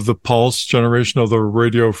generation of the pulse, generation of the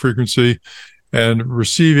radio frequency, and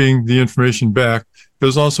receiving the information back.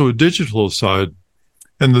 There's also a digital side.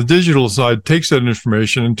 And the digital side takes that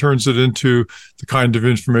information and turns it into the kind of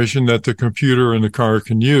information that the computer in the car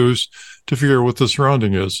can use to figure out what the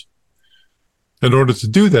surrounding is. In order to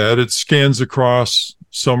do that, it scans across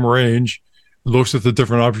some range, looks at the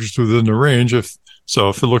different objects within the range. If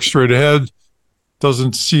it looks straight ahead,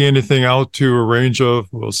 doesn't see anything out to a range of,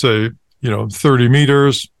 we'll say, 30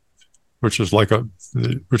 meters, which is like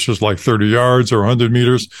 30 yards or 100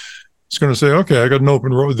 meters, it's going to say, okay, I got an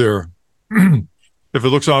open road there. If it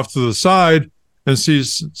looks off to the side and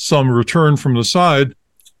sees some return from the side,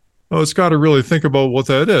 it's got to really think about what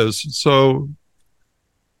that is. So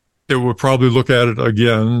it would probably look at it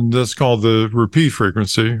again. That's called the repeat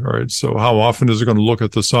frequency, right? So how often is it going to look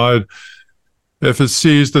at the side? If it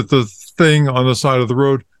sees that the thing on the side of the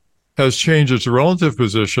road has changed its relative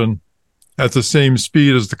position at the same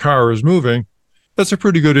speed as the car is moving, that's a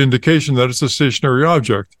pretty good indication that it's a stationary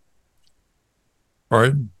object,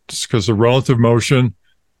 right? Just because the relative motion,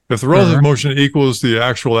 if the relative motion equals the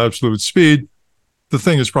actual absolute speed, the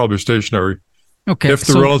thing is probably stationary. Okay. If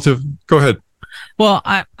the relative, go ahead. Well,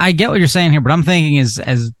 I get what you're saying here, but I'm thinking as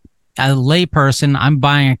a layperson, I'm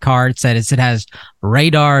buying a car. It says it has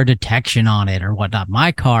radar detection on it or whatnot.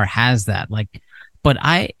 My car has that. But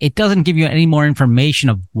it doesn't give you any more information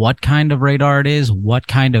of what kind of radar it is, what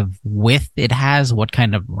kind of width it has, what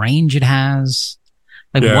kind of range it has.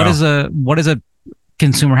 What is a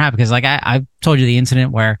consumer have? Because I've told you the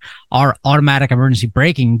incident where our automatic emergency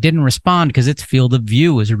braking didn't respond because its field of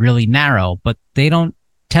view is really narrow, but they don't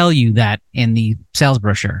tell you that in the sales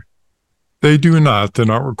brochure. They do not. They're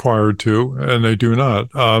not required to, and they do not.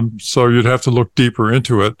 So you'd have to look deeper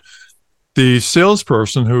into it. The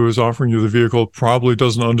salesperson who is offering you the vehicle probably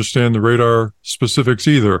doesn't understand the radar specifics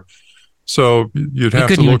either. So you'd have to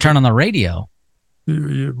couldn't even look. Turn on the radio.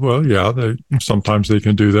 Well, yeah, sometimes they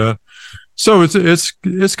can do that. So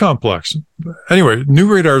it's complex. Anyway,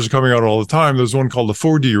 new radars are coming out all the time. There's one called the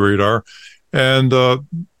 4D radar, and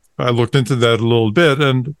I looked into that a little bit.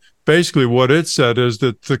 And basically, what it said is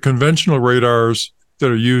that the conventional radars that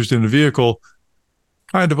are used in a vehicle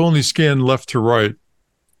kind of only scan left to right,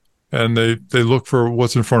 and they look for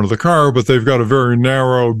what's in front of the car, but they've got a very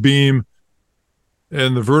narrow beam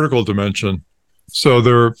in the vertical dimension. So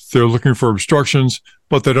they're looking for obstructions,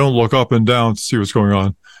 but they don't look up and down to see what's going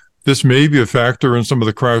on. This may be a factor in some of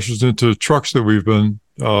the crashes into trucks that we've been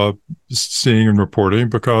seeing and reporting,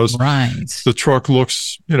 because the truck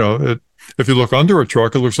looks, if you look under a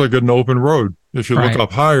truck, it looks like an open road. If you look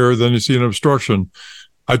up higher, then you see an obstruction.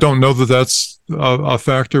 I don't know that that's a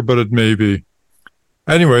factor, but it may be.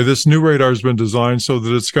 Anyway, this new radar has been designed so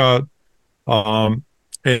that it's got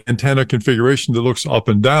antenna configuration that looks up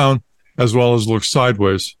and down as well as looks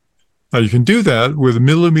sideways. Now, you can do that with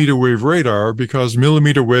millimeter wave radar because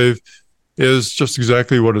millimeter wave is just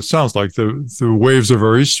exactly what it sounds like. The waves are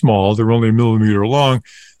very small. They're only a millimeter long.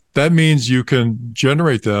 That means you can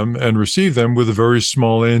generate them and receive them with a very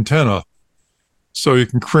small antenna. So you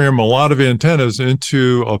can cram a lot of antennas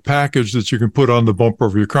into a package that you can put on the bumper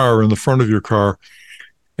of your car or in the front of your car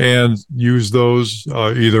and use those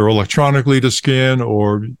either electronically to scan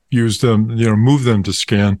or use them, move them to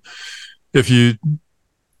scan.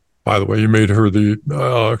 By the way, you may have heard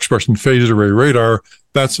the expression phased array radar.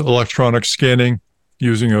 That's electronic scanning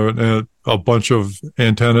using a bunch of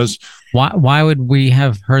antennas. Why would we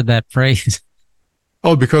have heard that phrase?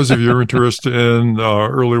 Oh, because of your interest in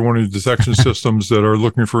early warning detection systems that are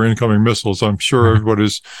looking for incoming missiles. I'm sure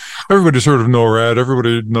everybody's heard of NORAD.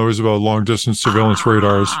 Everybody knows about long distance surveillance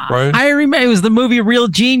radars, right? I remember it was the movie Real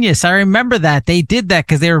Genius. I remember that they did that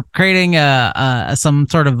because they were creating some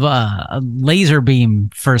sort of a laser beam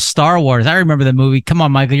for Star Wars. I remember the movie. Come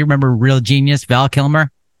on, Michael, you remember Real Genius? Val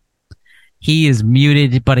Kilmer. He is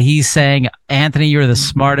muted, but he's saying, "Anthony, you're the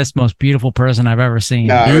smartest, most beautiful person I've ever seen."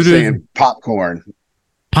 No, I was saying popcorn.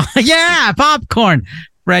 Yeah, popcorn.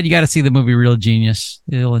 Brad, you got to see the movie Real Genius.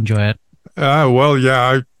 You'll enjoy it. Well,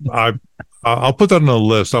 yeah, I'll put that on the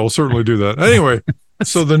list. I will certainly do that. Anyway,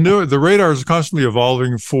 so the radar is constantly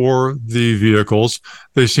evolving for the vehicles.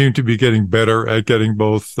 They seem to be getting better at getting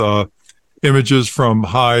both images from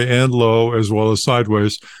high and low as well as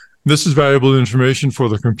sideways. This is valuable information for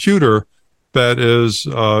the computer that is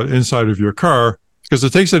inside of your car because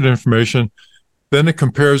it takes that information, then it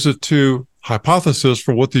compares it to hypothesis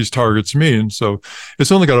for what these targets mean. So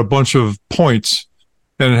it's only got a bunch of points,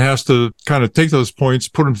 and it has to kind of take those points,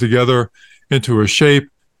 put them together into a shape,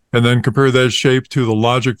 and then compare that shape to the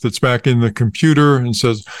logic that's back in the computer and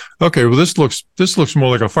says, okay, well, this looks more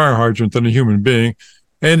like a fire hydrant than a human being,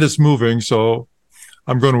 and it's moving, so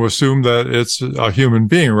I'm going to assume that it's a human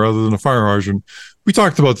being rather than a fire hydrant. We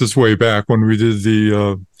talked about this way back when we did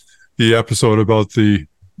the episode about the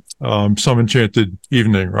Some Enchanted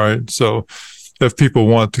Evening, right? So if people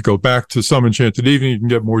want to go back to Some Enchanted Evening, you can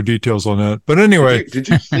get more details on that. But anyway, did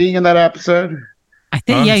you sing in that episode? I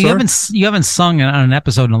think you haven't sung on an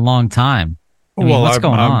episode in a long time. What's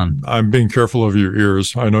going on? I'm being careful of your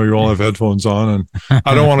ears. I know you all have headphones on, and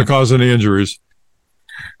I don't want to cause any injuries.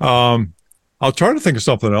 I'll try to think of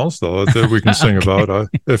something else though that we can sing about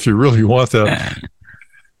if you really want that.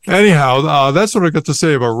 Anyhow, that's what I got to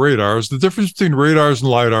say about radars. The difference between radars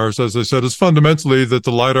and lidars, as I said, is fundamentally that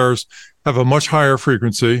the lidars have a much higher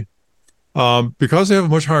frequency. Because they have a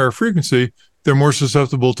much higher frequency, they're more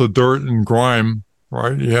susceptible to dirt and grime,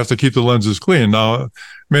 right? You have to keep the lenses clean. Now,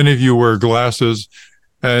 many of you wear glasses,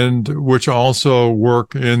 and which also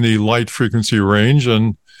work in the light frequency range,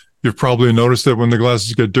 and you've probably noticed that when the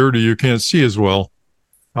glasses get dirty, you can't see as well.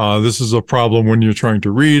 This is a problem when you're trying to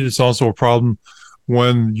read. It's also a problem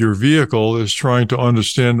when your vehicle is trying to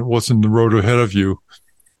understand what's in the road ahead of you.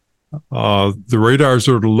 The radars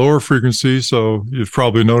are at a lower frequency, so you've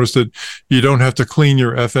probably noticed that you don't have to clean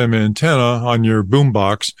your FM antenna on your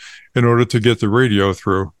boombox in order to get the radio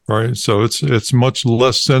through, right? So it's much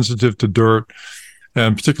less sensitive to dirt,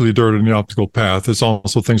 and particularly dirt in the optical path. It's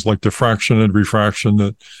also things like diffraction and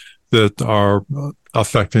refraction that are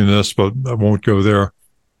affecting this, but I won't go there.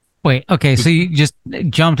 Wait, okay, so you just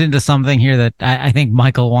jumped into something here that I think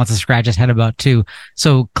Michael wants to scratch his head about too.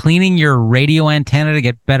 So cleaning your radio antenna to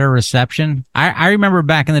get better reception. I remember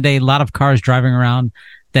back in the day, a lot of cars driving around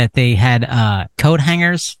that they had coat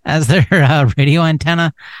hangers as their radio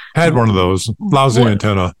antenna. I had one of those. Lousy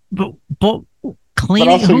antenna. But cleaning...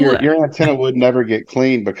 But also your antenna would never get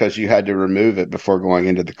cleaned because you had to remove it before going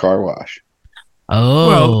into the car wash. Oh,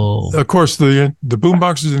 well, of course, the boom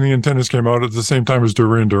boxes and the antennas came out at the same time as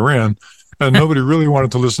Duran Duran, and nobody really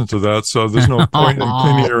wanted to listen to that. So there's no point in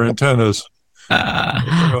cleaning your antennas.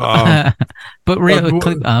 But really,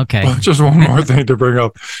 okay. Just one more thing to bring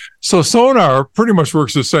up. So sonar pretty much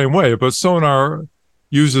works the same way, but sonar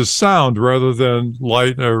uses sound rather than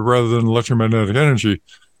light or rather than electromagnetic energy.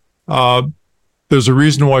 There's a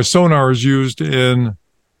reason why sonar is used in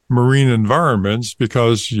marine environments,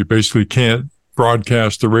 because you basically can't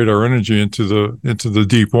broadcast the radar energy into the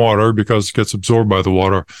deep water because it gets absorbed by the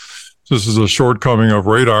water. This is a shortcoming of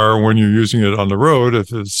radar when you're using it on the road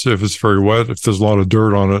if it's very wet, if there's a lot of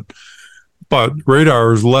dirt on it. But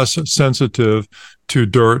radar is less sensitive to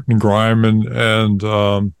dirt and grime and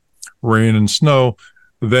rain and snow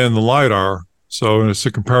than the lidar, so it's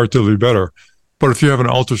comparatively better. But if you have an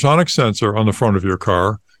ultrasonic sensor on the front of your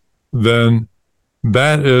car, then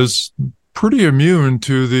that is pretty immune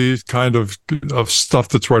to the kind of stuff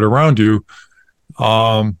that's right around you.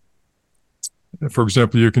 For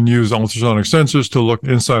example, you can use ultrasonic sensors to look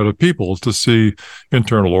inside of people to see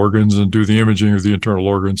internal organs and do the imaging of the internal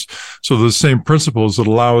organs. So the same principles that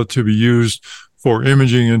allow it to be used for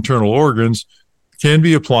imaging internal organs can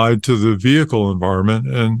be applied to the vehicle environment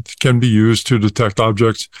and can be used to detect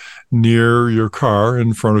objects near your car,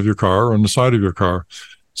 in front of your car, or on the side of your car.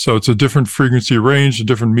 So it's a different frequency range, a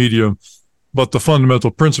different medium, but the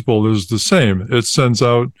fundamental principle is the same. It sends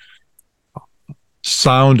out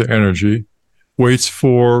sound energy, waits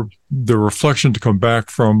for the reflection to come back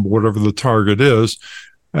from whatever the target is,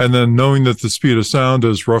 and then knowing that the speed of sound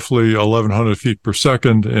is roughly 1,100 feet per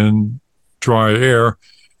second in dry air,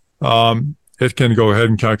 it can go ahead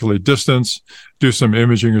and calculate distance, do some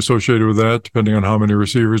imaging associated with that, depending on how many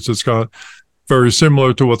receivers it's got. Very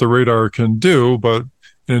similar to what the radar can do, but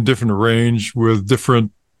in a different range with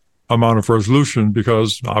different amount of resolution,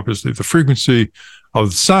 because obviously the frequency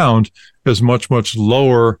of the sound is much, much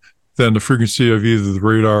lower than the frequency of either the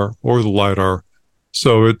radar or the lidar.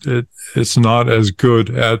 So it's not as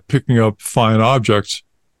good at picking up fine objects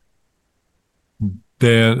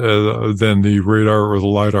than the radar or the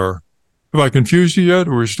lidar. Have I confused you yet?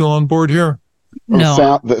 Or are we still on board here?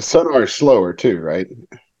 No. The sonar is slower too, right?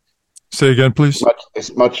 Say again, please.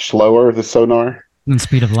 It's much slower, the sonar. The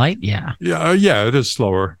speed of light, yeah. Yeah, it is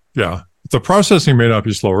slower. Yeah. The processing may not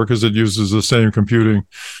be slower because it uses the same computing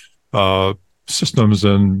systems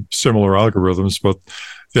and similar algorithms, but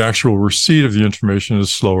the actual receipt of the information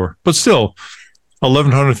is slower. But still,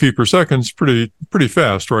 1,100 feet per second is pretty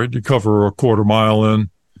fast, right? You cover a quarter mile in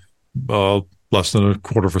less than a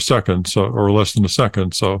quarter of a second, or less than a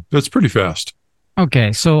second. So it's pretty fast.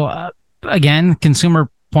 Okay, so again, consumer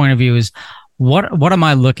point of view is what am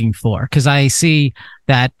I looking for? Because I see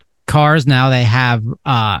that cars now, they have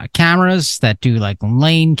cameras that do like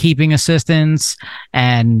lane keeping assistance,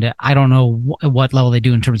 and I don't know what level they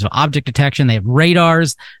do in terms of object detection. They have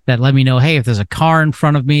radars that let me know, hey, if there's a car in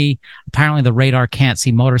front of me. Apparently the radar can't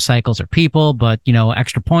see motorcycles or people, but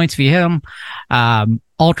extra points if you hit them.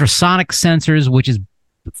 Ultrasonic sensors, which is,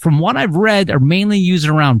 from what I've read, are mainly used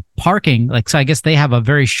around parking. So I guess they have a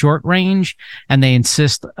very short range, and they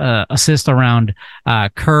assist around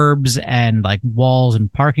curbs and like walls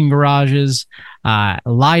and parking garages.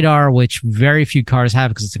 LiDAR, which very few cars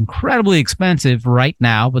have because it's incredibly expensive right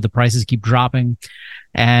now, but the prices keep dropping.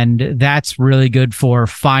 And that's really good for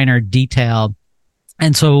finer detail.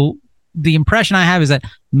 And so the impression I have is that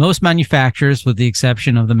most manufacturers, with the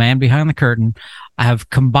exception of the man behind the curtain, have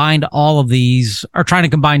combined all of these, are trying to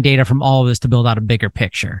combine data from all of this to build out a bigger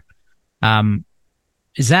picture.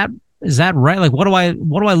 Is that right? Like, what do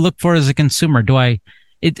I look for as a consumer?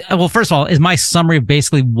 Well, first of all, is my summary of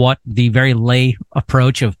basically what the very lay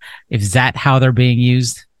approach of, is that how they're being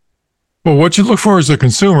used? Well, what you look for as a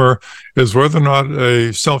consumer is whether or not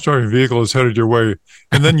a self-driving vehicle is headed your way,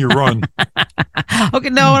 and then you run.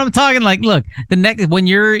 Okay, no, what I'm talking, like, look, when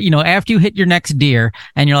you're, after you hit your next deer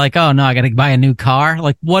and you're like, oh no, I got to buy a new car.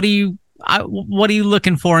 Like, what are you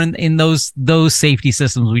looking for in those safety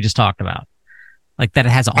systems we just talked about? Like that it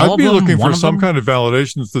has all of them? I'd be looking for some kind of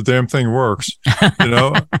validation that the damn thing works,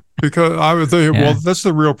 because I would think, well, that's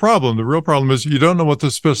the real problem. The real problem is you don't know what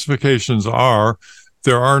the specifications are.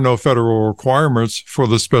 There are no federal requirements for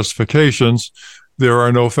the specifications. There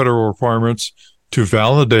are no federal requirements to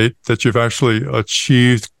validate that you've actually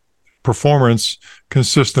achieved performance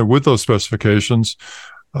consistent with those specifications.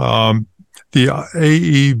 The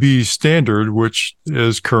AEB standard, which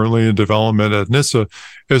is currently in development at NHTSA,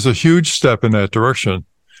 is a huge step in that direction,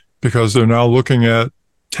 because they're now looking at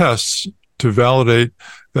tests to validate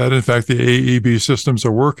that, in fact, the AEB systems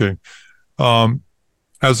are working.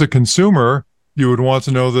 As a consumer, you would want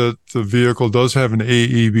to know that the vehicle does have an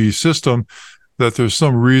AEB system, that there's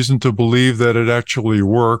some reason to believe that it actually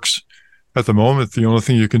works. At the moment, the only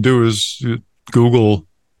thing you can do is Google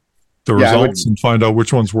the results and find out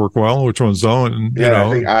which ones work well, which ones don't. And, I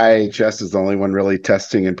think IHS is the only one really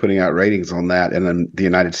testing and putting out ratings on that in the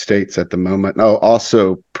United States at the moment. Oh,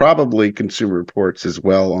 also probably Consumer Reports as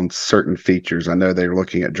well on certain features. I know they're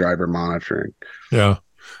looking at driver monitoring. Yeah.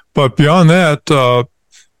 But beyond that,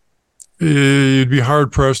 you'd be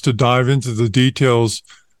hard-pressed to dive into the details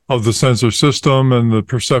of the sensor system and the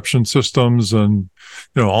perception systems and,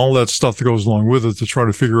 all that stuff that goes along with it to try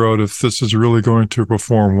to figure out if this is really going to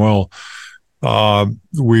perform well.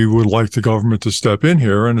 We would like the government to step in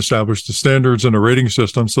here and establish the standards and a rating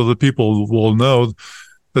system so that people will know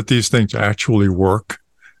that these things actually work.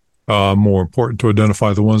 More important, to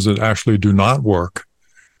identify the ones that actually do not work,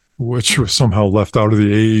 which was somehow left out of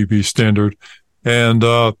the AEB standard. And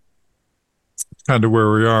kind of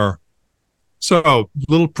where we are. So,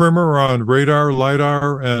 little primer on radar,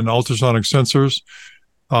 LiDAR, and ultrasonic sensors.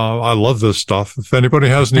 I love this stuff. If anybody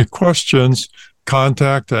has any questions,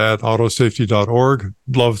 contact at autosafety.org.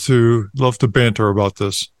 Love to banter about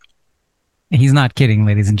this. He's not kidding,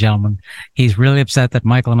 ladies and gentlemen. He's really upset that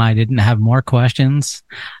Michael and I didn't have more questions.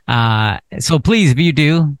 So please, if you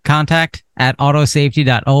do, contact at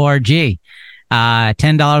autosafety.org.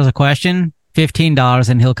 $10 a question, $15,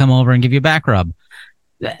 and he'll come over and give you a back rub.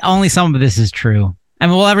 Only some of this is true. I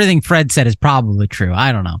mean, well, everything Fred said is probably true.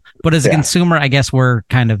 I don't know. But as a consumer, I guess we're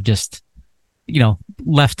kind of just,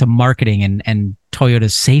 left to marketing and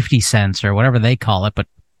Toyota's safety sense or whatever they call it. But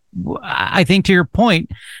I think to your point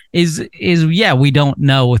is we don't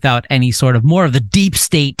know without any sort of more of the deep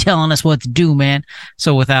state telling us what to do, man.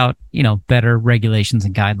 So without, better regulations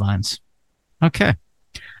and guidelines. Okay.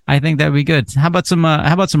 I think that'd be good. How about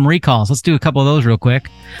some recalls? Let's do a couple of those real quick.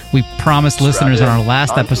 We promised listeners on our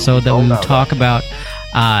last episode that we would talk about,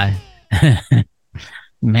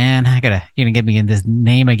 man, you're gonna get me in this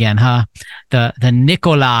name again, huh? The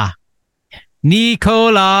Nikola.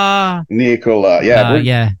 Yeah.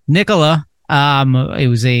 Nikola. It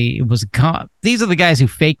was these are the guys who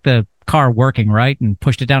faked the car working, right? And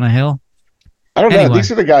pushed it down a hill. I don't know.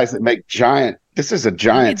 These are the guys that make giant. This is a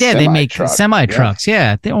giant. Yeah, they make truck. semi trucks.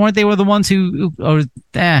 Yeah, they were the ones who.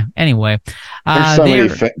 Anyway, there's so many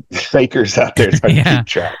fakers out there trying to keep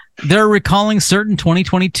track. They're recalling certain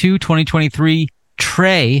 2022, 2023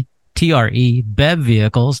 TRE BEV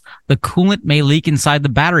vehicles. The coolant may leak inside the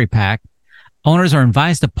battery pack. Owners are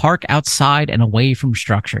advised to park outside and away from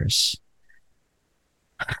structures.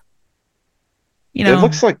 It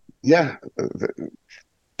looks like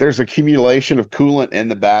there's accumulation of coolant in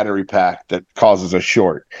the battery pack that causes a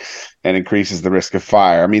short and increases the risk of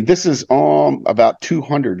fire. I mean, this is about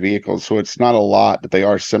 200 vehicles, so it's not a lot, but they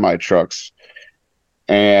are semi-trucks.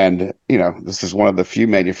 And, this is one of the few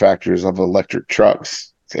manufacturers of electric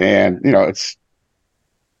trucks. And,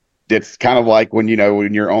 it's kind of like when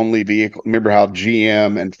your only vehicle, remember how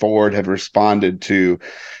GM and Ford have responded to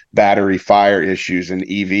battery fire issues in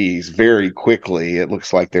EVs very quickly. It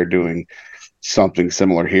looks like they're doing something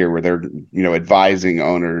similar here where they're advising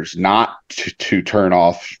owners not to turn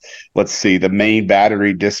off, let's see, the main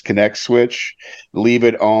battery disconnect switch. Leave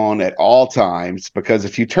it on at all times, because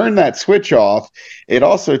if you turn that switch off, it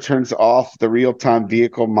also turns off the real-time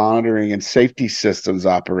vehicle monitoring and safety systems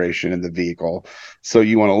operation in the vehicle. So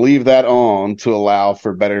you want to leave that on to allow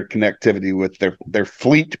for better connectivity with their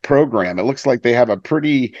fleet program. It looks like they have a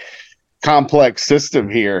pretty complex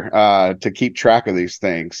system here to keep track of these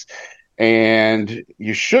things. And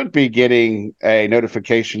you should be getting a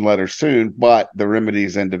notification letter soon, but the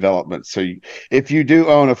remedy's in development. So if you do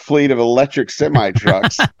own a fleet of electric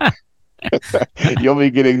semi-trucks, you'll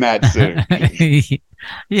be getting that soon.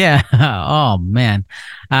 Yeah. Oh, man.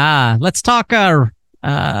 Let's talk,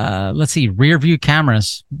 let's see, rear view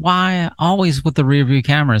cameras. Why always with the rear view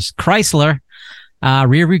cameras? Chrysler,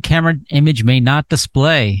 rear view camera image may not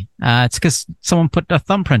display. It's because someone put a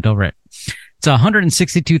thumbprint over it. It's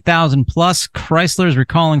 162,000 plus. Chrysler is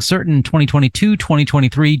recalling certain 2022,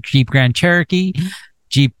 2023 Jeep Grand Cherokee,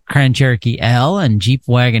 Jeep Grand Cherokee L, and Jeep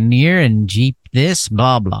Wagoneer, and Jeep this,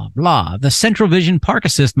 blah, blah, blah. The Central Vision Park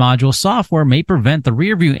Assist module software may prevent the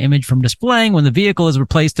rear view image from displaying when the vehicle is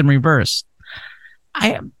replaced in reverse.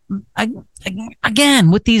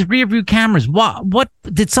 Again, with these rear view cameras, what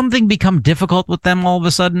did something become difficult with them all of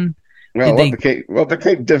a sudden? Well, what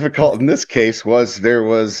became difficult in this case was there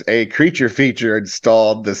was a creature feature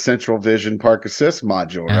installed, the Central Vision Park Assist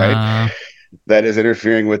module, right? That is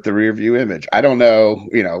interfering with the rear view image. I don't know,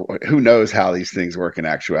 who knows how these things work in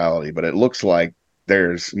actuality, but it looks like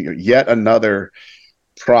there's yet another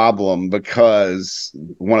problem because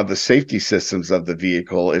one of the safety systems of the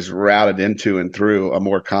vehicle is routed into and through a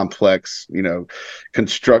more complex,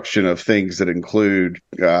 construction of things that include,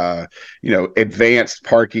 advanced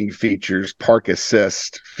parking features, park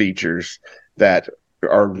assist features that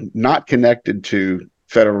are not connected to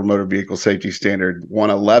Federal Motor Vehicle Safety Standard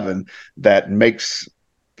 111 that makes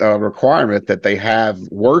a requirement that they have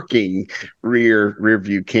working rear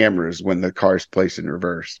view cameras when the car is placed in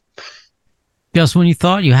reverse. Just when you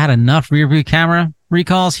thought you had enough rear view camera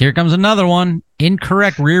recalls, here comes another one.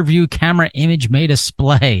 Incorrect rear view camera image may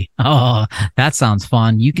display. Oh, that sounds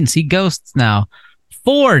fun. You can see ghosts now.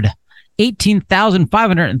 Ford,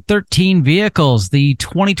 18,513 vehicles. The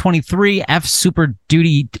 2023 F Super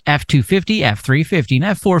Duty F250, F350, and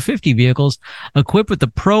F450 vehicles equipped with the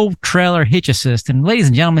Pro Trailer Hitch Assist. And ladies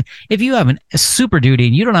and gentlemen, if you have a Super Duty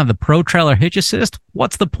and you don't have the Pro Trailer Hitch Assist,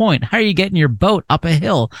 what's the point? How are you getting your boat up a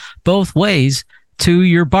hill both ways to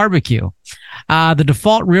your barbecue? The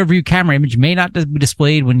default rear view camera image may not be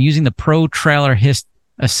displayed when using the Pro Trailer Hitch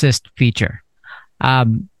Assist feature.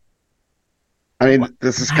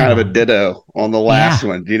 This is kind of a ditto on the last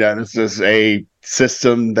one. This is a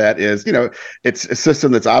system that is, it's a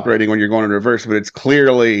system that's operating when you're going in reverse, but it's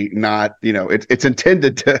clearly not, it's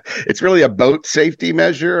intended to, it's really a boat safety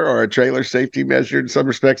measure or a trailer safety measure. In some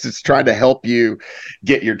respects, it's trying to help you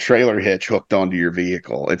get your trailer hitch hooked onto your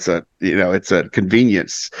vehicle. It's a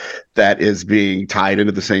convenience that is being tied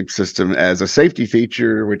into the same system as a safety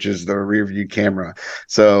feature, which is the rear view camera.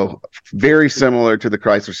 So very similar to the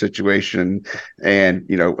Chrysler situation, and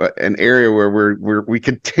an area where we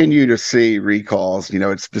continue to see recalls.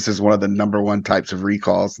 This is one of the number one types of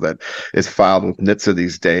recalls that is filed with NHTSA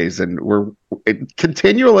these days, and it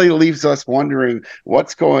continually leaves us wondering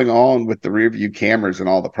what's going on with the rear view cameras and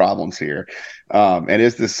all the problems here. And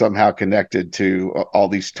is this somehow connected to all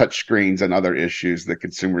these touch screens and other issues that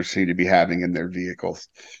consumers seem to be having in their vehicles?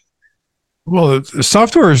 Well, the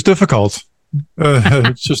software is difficult.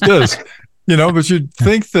 It just is. But you'd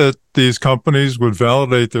think that these companies would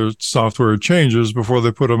validate their software changes before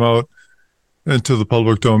they put them out into the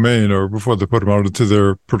public domain or before they put them out into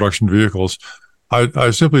their production vehicles.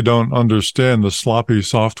 I simply don't understand the sloppy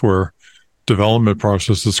software development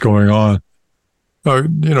process that's going on.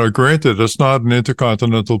 Granted, it's not an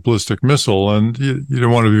intercontinental ballistic missile, and you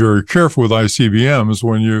want to be very careful with ICBMs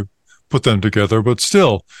when you put them together, but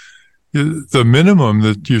still, the minimum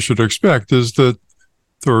that you should expect is that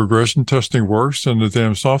the regression testing works and the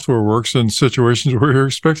damn software works in situations where you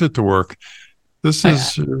expect it to work. This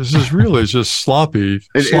is really just sloppy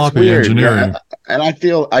engineering. Yeah. And I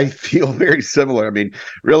feel very similar. I mean,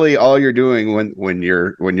 really, all you're doing when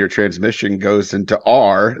your transmission goes into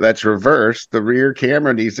R, that's reverse. The rear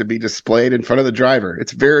camera needs to be displayed in front of the driver.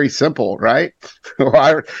 It's very simple, right?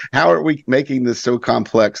 How are we making this so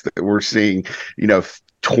complex that we're seeing,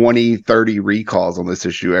 20, 30 recalls on this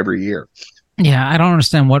issue every year? Yeah, I don't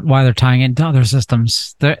understand why they're tying it into other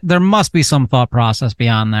systems. There must be some thought process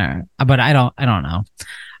beyond there, but I don't know.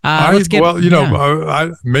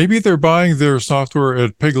 Maybe they're buying their software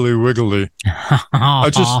at Piggly Wiggly.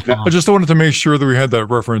 I just wanted to make sure that we had that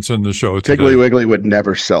reference in the show today. Piggly Wiggly would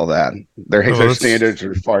never sell that. Their standards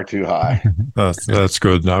are far too high. That's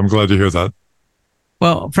good. I'm glad to hear that.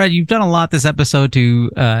 Well, Fred, you've done a lot this episode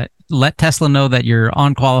to let Tesla know that you're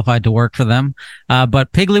unqualified to work for them.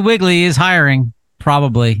 But Piggly Wiggly is hiring,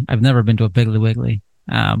 probably. I've never been to a Piggly Wiggly.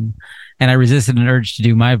 And I resisted an urge to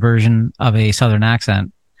do my version of a Southern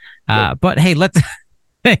accent. But hey, let's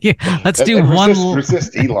do one.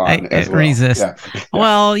 Resist Elon as well. Resist. Yeah.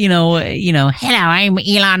 Well, hello, I'm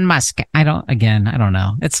Elon Musk. I don't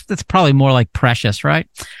know. It's probably more like Precious, right?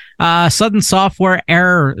 Sudden software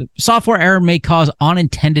error may cause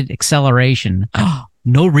unintended acceleration.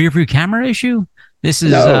 No rear view camera issue? This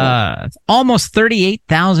is almost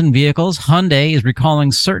 38,000 vehicles. Hyundai is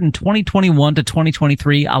recalling certain 2021 to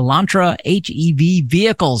 2023 Elantra HEV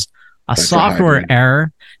vehicles. That's software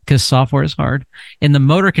error, because software is hard, in the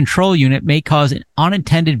motor control unit may cause an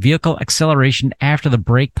unintended vehicle acceleration after the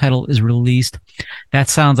brake pedal is released. That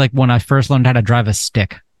sounds like when I first learned how to drive a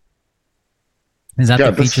stick. Is that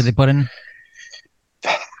the feature they put in?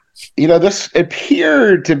 This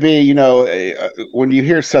appeared to be, when you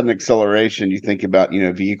hear sudden acceleration, you think about,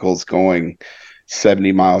 vehicles going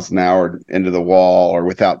 70 miles an hour into the wall or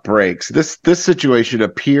without brakes. This situation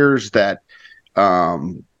appears that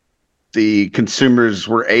the consumers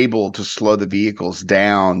were able to slow the vehicles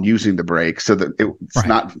down using the brakes, so that it's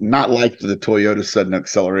not like the Toyota sudden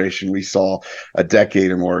acceleration we saw a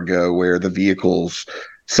decade or more ago, where the vehicles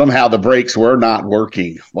somehow the brakes were not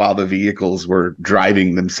working while the vehicles were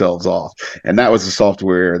driving themselves off. And that was the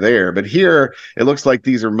software error there. But here, it looks like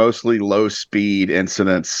these are mostly low-speed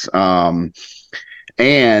incidents. And,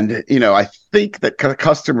 I think that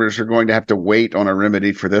customers are going to have to wait on a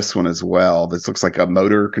remedy for this one as well. This looks like a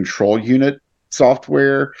motor control unit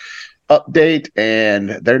software update,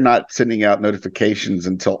 and they're not sending out notifications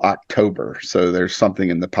until October. So there's something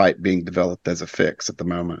in the pipe being developed as a fix at the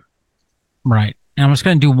moment. Right. And I'm just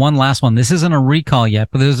going to do one last one. This isn't a recall yet,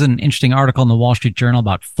 but there's an interesting article in the Wall Street Journal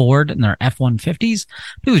about Ford and their F-150s.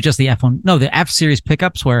 It was just the F-Series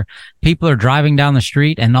pickups, where people are driving down the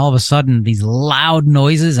street and all of a sudden these loud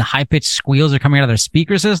noises and high-pitched squeals are coming out of their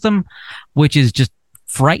speaker system, which is just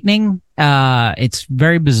frightening. It's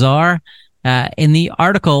very bizarre. In the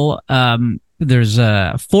article, there's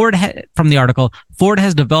Ford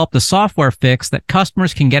has developed a software fix that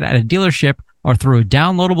customers can get at a dealership or through a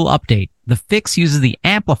downloadable update. The fix uses the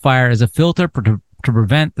amplifier as a filter to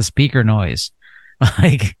prevent the speaker noise.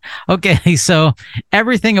 Okay, so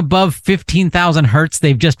everything above 15,000 hertz,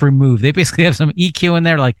 they've just removed. They basically have some EQ in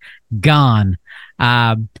there, gone.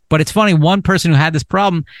 But it's funny, one person who had this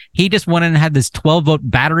problem, he just went in and had this 12-volt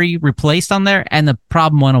battery replaced on there, and the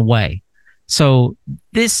problem went away. So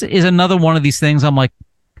this is another one of these things. I'm like,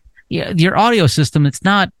 yeah, your audio system, it's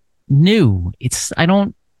not new.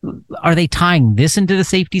 Are they tying this into the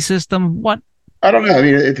safety system? What? I don't know. I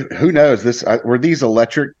mean, who knows? Were these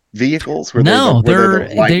electric vehicles? They're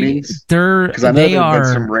Lightnings? Because I know there have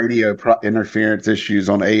been some radio interference issues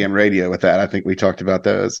on AM radio with that. I think we talked about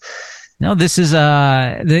those. No, this is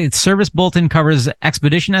the service bulletin covers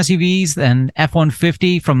Expedition SUVs and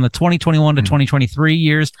F-150 from the 2021 to 2023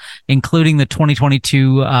 years, including the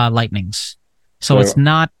 2022 Lightnings. So it's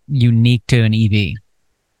not unique to an EV.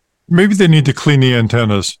 Maybe they need to clean the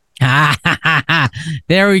antennas.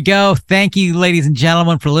 There we go. Thank you, ladies and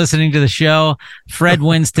gentlemen, for listening to the show. Fred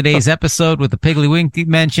wins today's episode with the Piggly Wiggly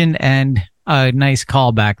mention and a nice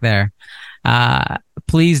callback there.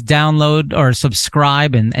 Please download or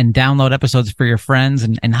subscribe and download episodes for your friends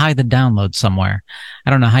and hide the download somewhere. I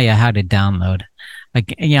don't know how you hide a download.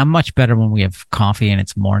 I'm much better when we have coffee and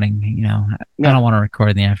it's morning. I don't want to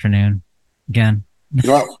record in the afternoon again.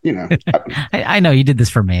 Well, I know you did this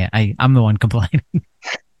for me. I'm the one complaining.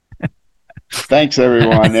 thanks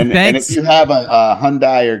everyone. And Thanks. if you have a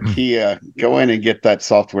Hyundai or Kia, go in and get that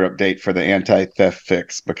software update for the anti-theft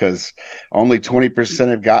fix, because only 20%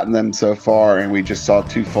 have gotten them so far, and we just saw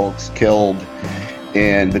 2 folks killed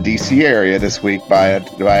in the DC area this week by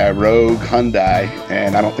a rogue Hyundai,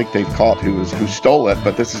 and I don't think they've caught who stole it,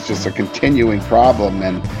 but this is just a continuing problem,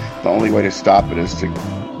 and the only way to stop it is to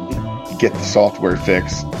get the software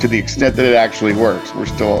fixed to the extent that it actually works. We're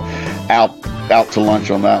still out to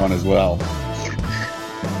lunch on that one as well.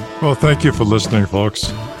 Well, thank you for listening,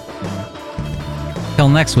 folks. Till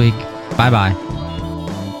next week. Bye-bye.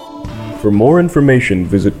 For more information,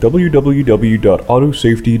 visit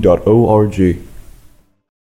www.autosafety.org.